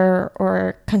fear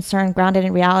or concern grounded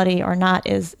in reality or not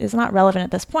is not relevant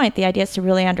at this point. The idea is to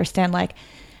really understand, like,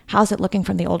 how's it looking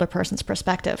from the older person's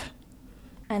perspective?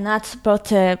 And that's both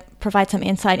to provide some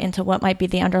insight into what might be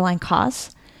the underlying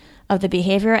cause of the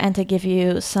behavior and to give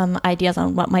you some ideas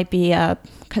on what might be a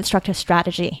constructive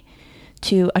strategy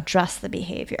to address the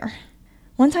behavior.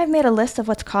 Once I've made a list of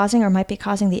what's causing or might be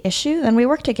causing the issue, then we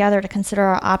work together to consider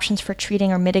our options for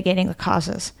treating or mitigating the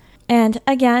causes. And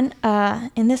again,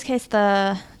 in this case,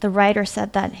 the writer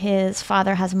said that his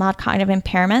father has mild cognitive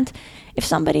impairment. If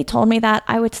somebody told me that,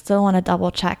 I would still want to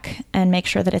double check and make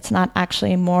sure that it's not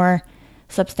actually more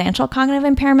substantial cognitive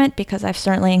impairment, because I've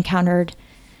certainly encountered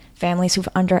families who've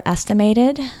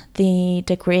underestimated the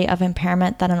degree of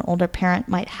impairment that an older parent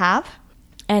might have.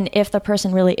 And if the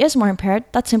person really is more impaired,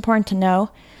 that's important to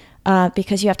know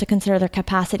because you have to consider their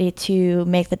capacity to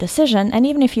make the decision. And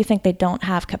even if you think they don't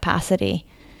have capacity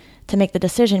to make the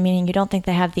decision, meaning you don't think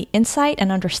they have the insight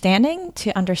and understanding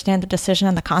to understand the decision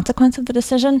and the consequence of the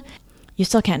decision, you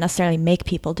still can't necessarily make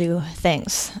people do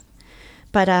things.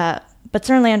 But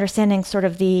certainly understanding sort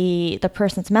of the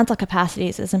person's mental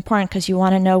capacities is important, because you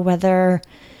want to know whether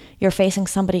you're facing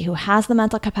somebody who has the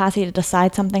mental capacity to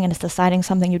decide something and is deciding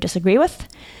something you disagree with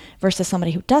versus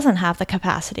somebody who doesn't have the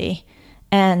capacity.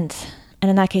 And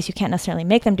in that case, you can't necessarily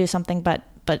make them do something, but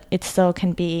it still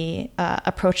can be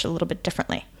approached a little bit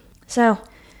differently. So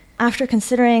after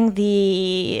considering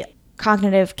the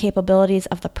cognitive capabilities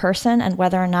of the person and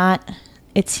whether or not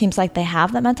it seems like they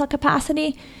have the mental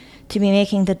capacity to be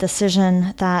making the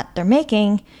decision that they're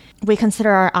making, we consider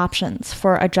our options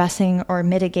for addressing or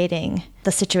mitigating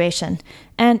the situation.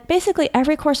 And basically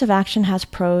every course of action has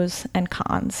pros and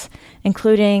cons,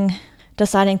 including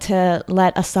deciding to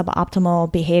let a suboptimal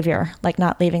behavior, like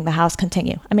not leaving the house,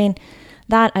 continue. I mean,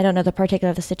 that, I don't know the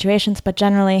particular of the situations, but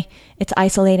generally it's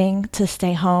isolating to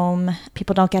stay home.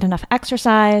 People don't get enough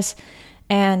exercise,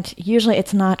 and usually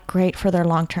it's not great for their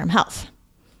long-term health.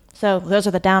 So those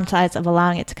are the downsides of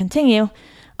allowing it to continue.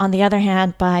 On the other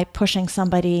hand, by pushing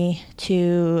somebody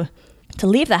to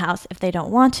leave the house if they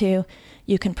don't want to,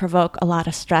 you can provoke a lot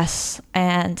of stress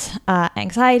and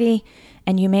anxiety,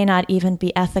 and you may not even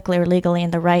be ethically or legally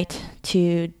in the right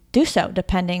to do so,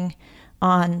 depending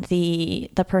on the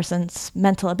person's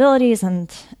mental abilities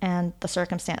and the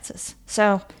circumstances.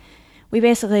 So we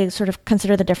basically sort of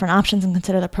consider the different options and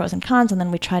consider the pros and cons, and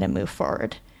then we try to move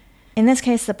forward. In this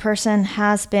case, the person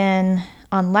has been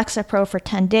on Lexapro for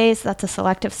 10 days. That's a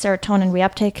selective serotonin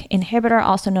reuptake inhibitor,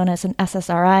 also known as an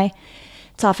SSRI.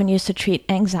 It's often used to treat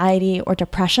anxiety or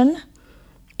depression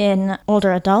in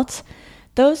older adults,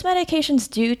 those medications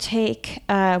do take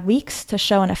weeks to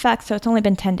show an effect. So it's only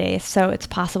been 10 days. So it's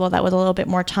possible that with a little bit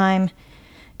more time,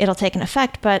 it'll take an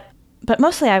effect. But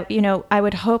mostly, I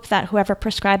would hope that whoever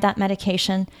prescribed that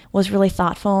medication was really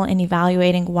thoughtful in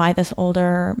evaluating why this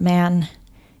older man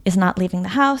is not leaving the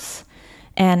house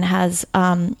and has,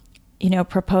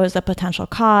 proposed a potential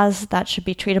cause that should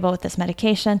be treatable with this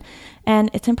medication. And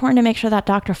it's important to make sure that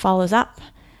doctor follows up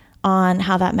on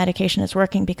how that medication is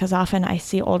working, because often I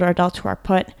see older adults who are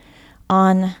put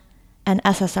on an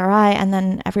SSRI and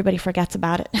then everybody forgets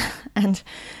about it and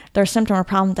their symptom or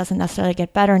problem doesn't necessarily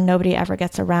get better and nobody ever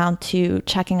gets around to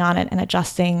checking on it and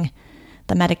adjusting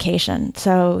the medication.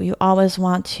 So you always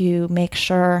want to make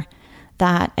sure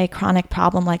that a chronic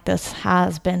problem like this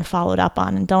has been followed up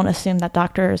on, and don't assume that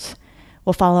doctors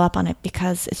will follow up on it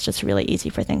because it's just really easy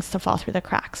for things to fall through the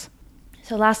cracks.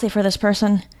 So lastly, for this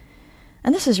person,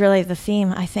 and this is really the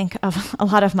theme, I think, of a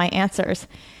lot of my answers,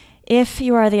 if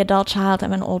you are the adult child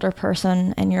of an older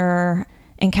person and you're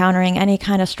encountering any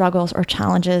kind of struggles or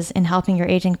challenges in helping your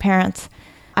aging parents,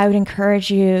 I would encourage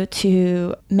you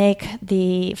to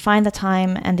find the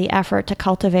time and the effort to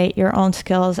cultivate your own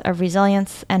skills of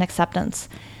resilience and acceptance.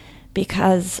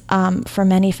 Because for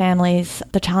many families,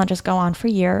 the challenges go on for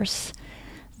years.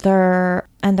 They're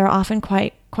often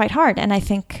quite hard. And I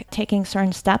think taking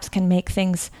certain steps can make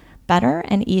things better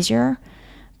and easier,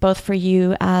 both for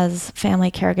you as family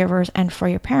caregivers and for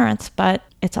your parents. But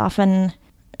the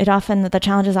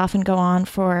challenges often go on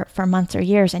for months or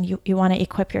years, and you want to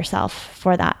equip yourself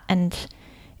for that. And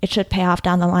it should pay off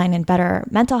down the line in better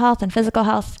mental health and physical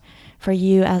health for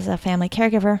you as a family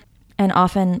caregiver, and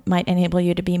often might enable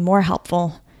you to be more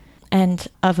helpful and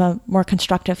of a more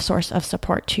constructive source of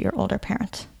support to your older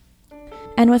parent.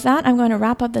 And with that, I'm going to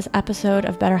wrap up this episode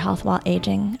of Better Health While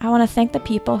Aging. I want to thank the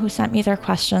people who sent me their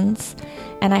questions,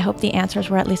 and I hope the answers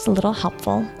were at least a little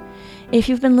helpful. If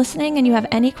you've been listening and you have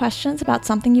any questions about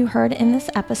something you heard in this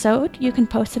episode, you can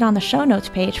post it on the show notes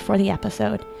page for the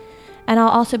episode. And I'll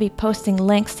also be posting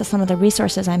links to some of the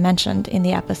resources I mentioned in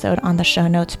the episode on the show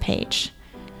notes page.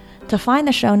 To find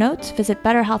the show notes, visit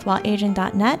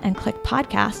betterhealthwhileaging.net and click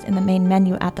podcast in the main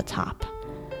menu at the top.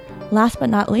 Last but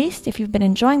not least, if you've been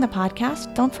enjoying the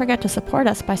podcast, don't forget to support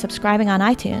us by subscribing on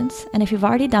iTunes. And if you've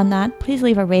already done that, please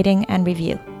leave a rating and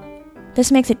review.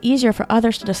 This makes it easier for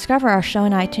others to discover our show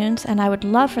in iTunes, and I would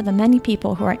love for the many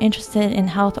people who are interested in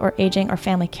health or aging or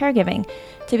family caregiving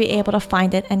to be able to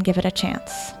find it and give it a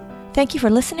chance. Thank you for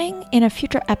listening. In a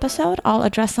future episode, I'll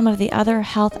address some of the other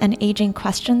health and aging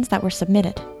questions that were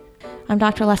submitted. I'm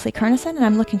Dr. Leslie Kernison, and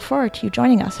I'm looking forward to you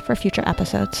joining us for future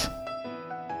episodes.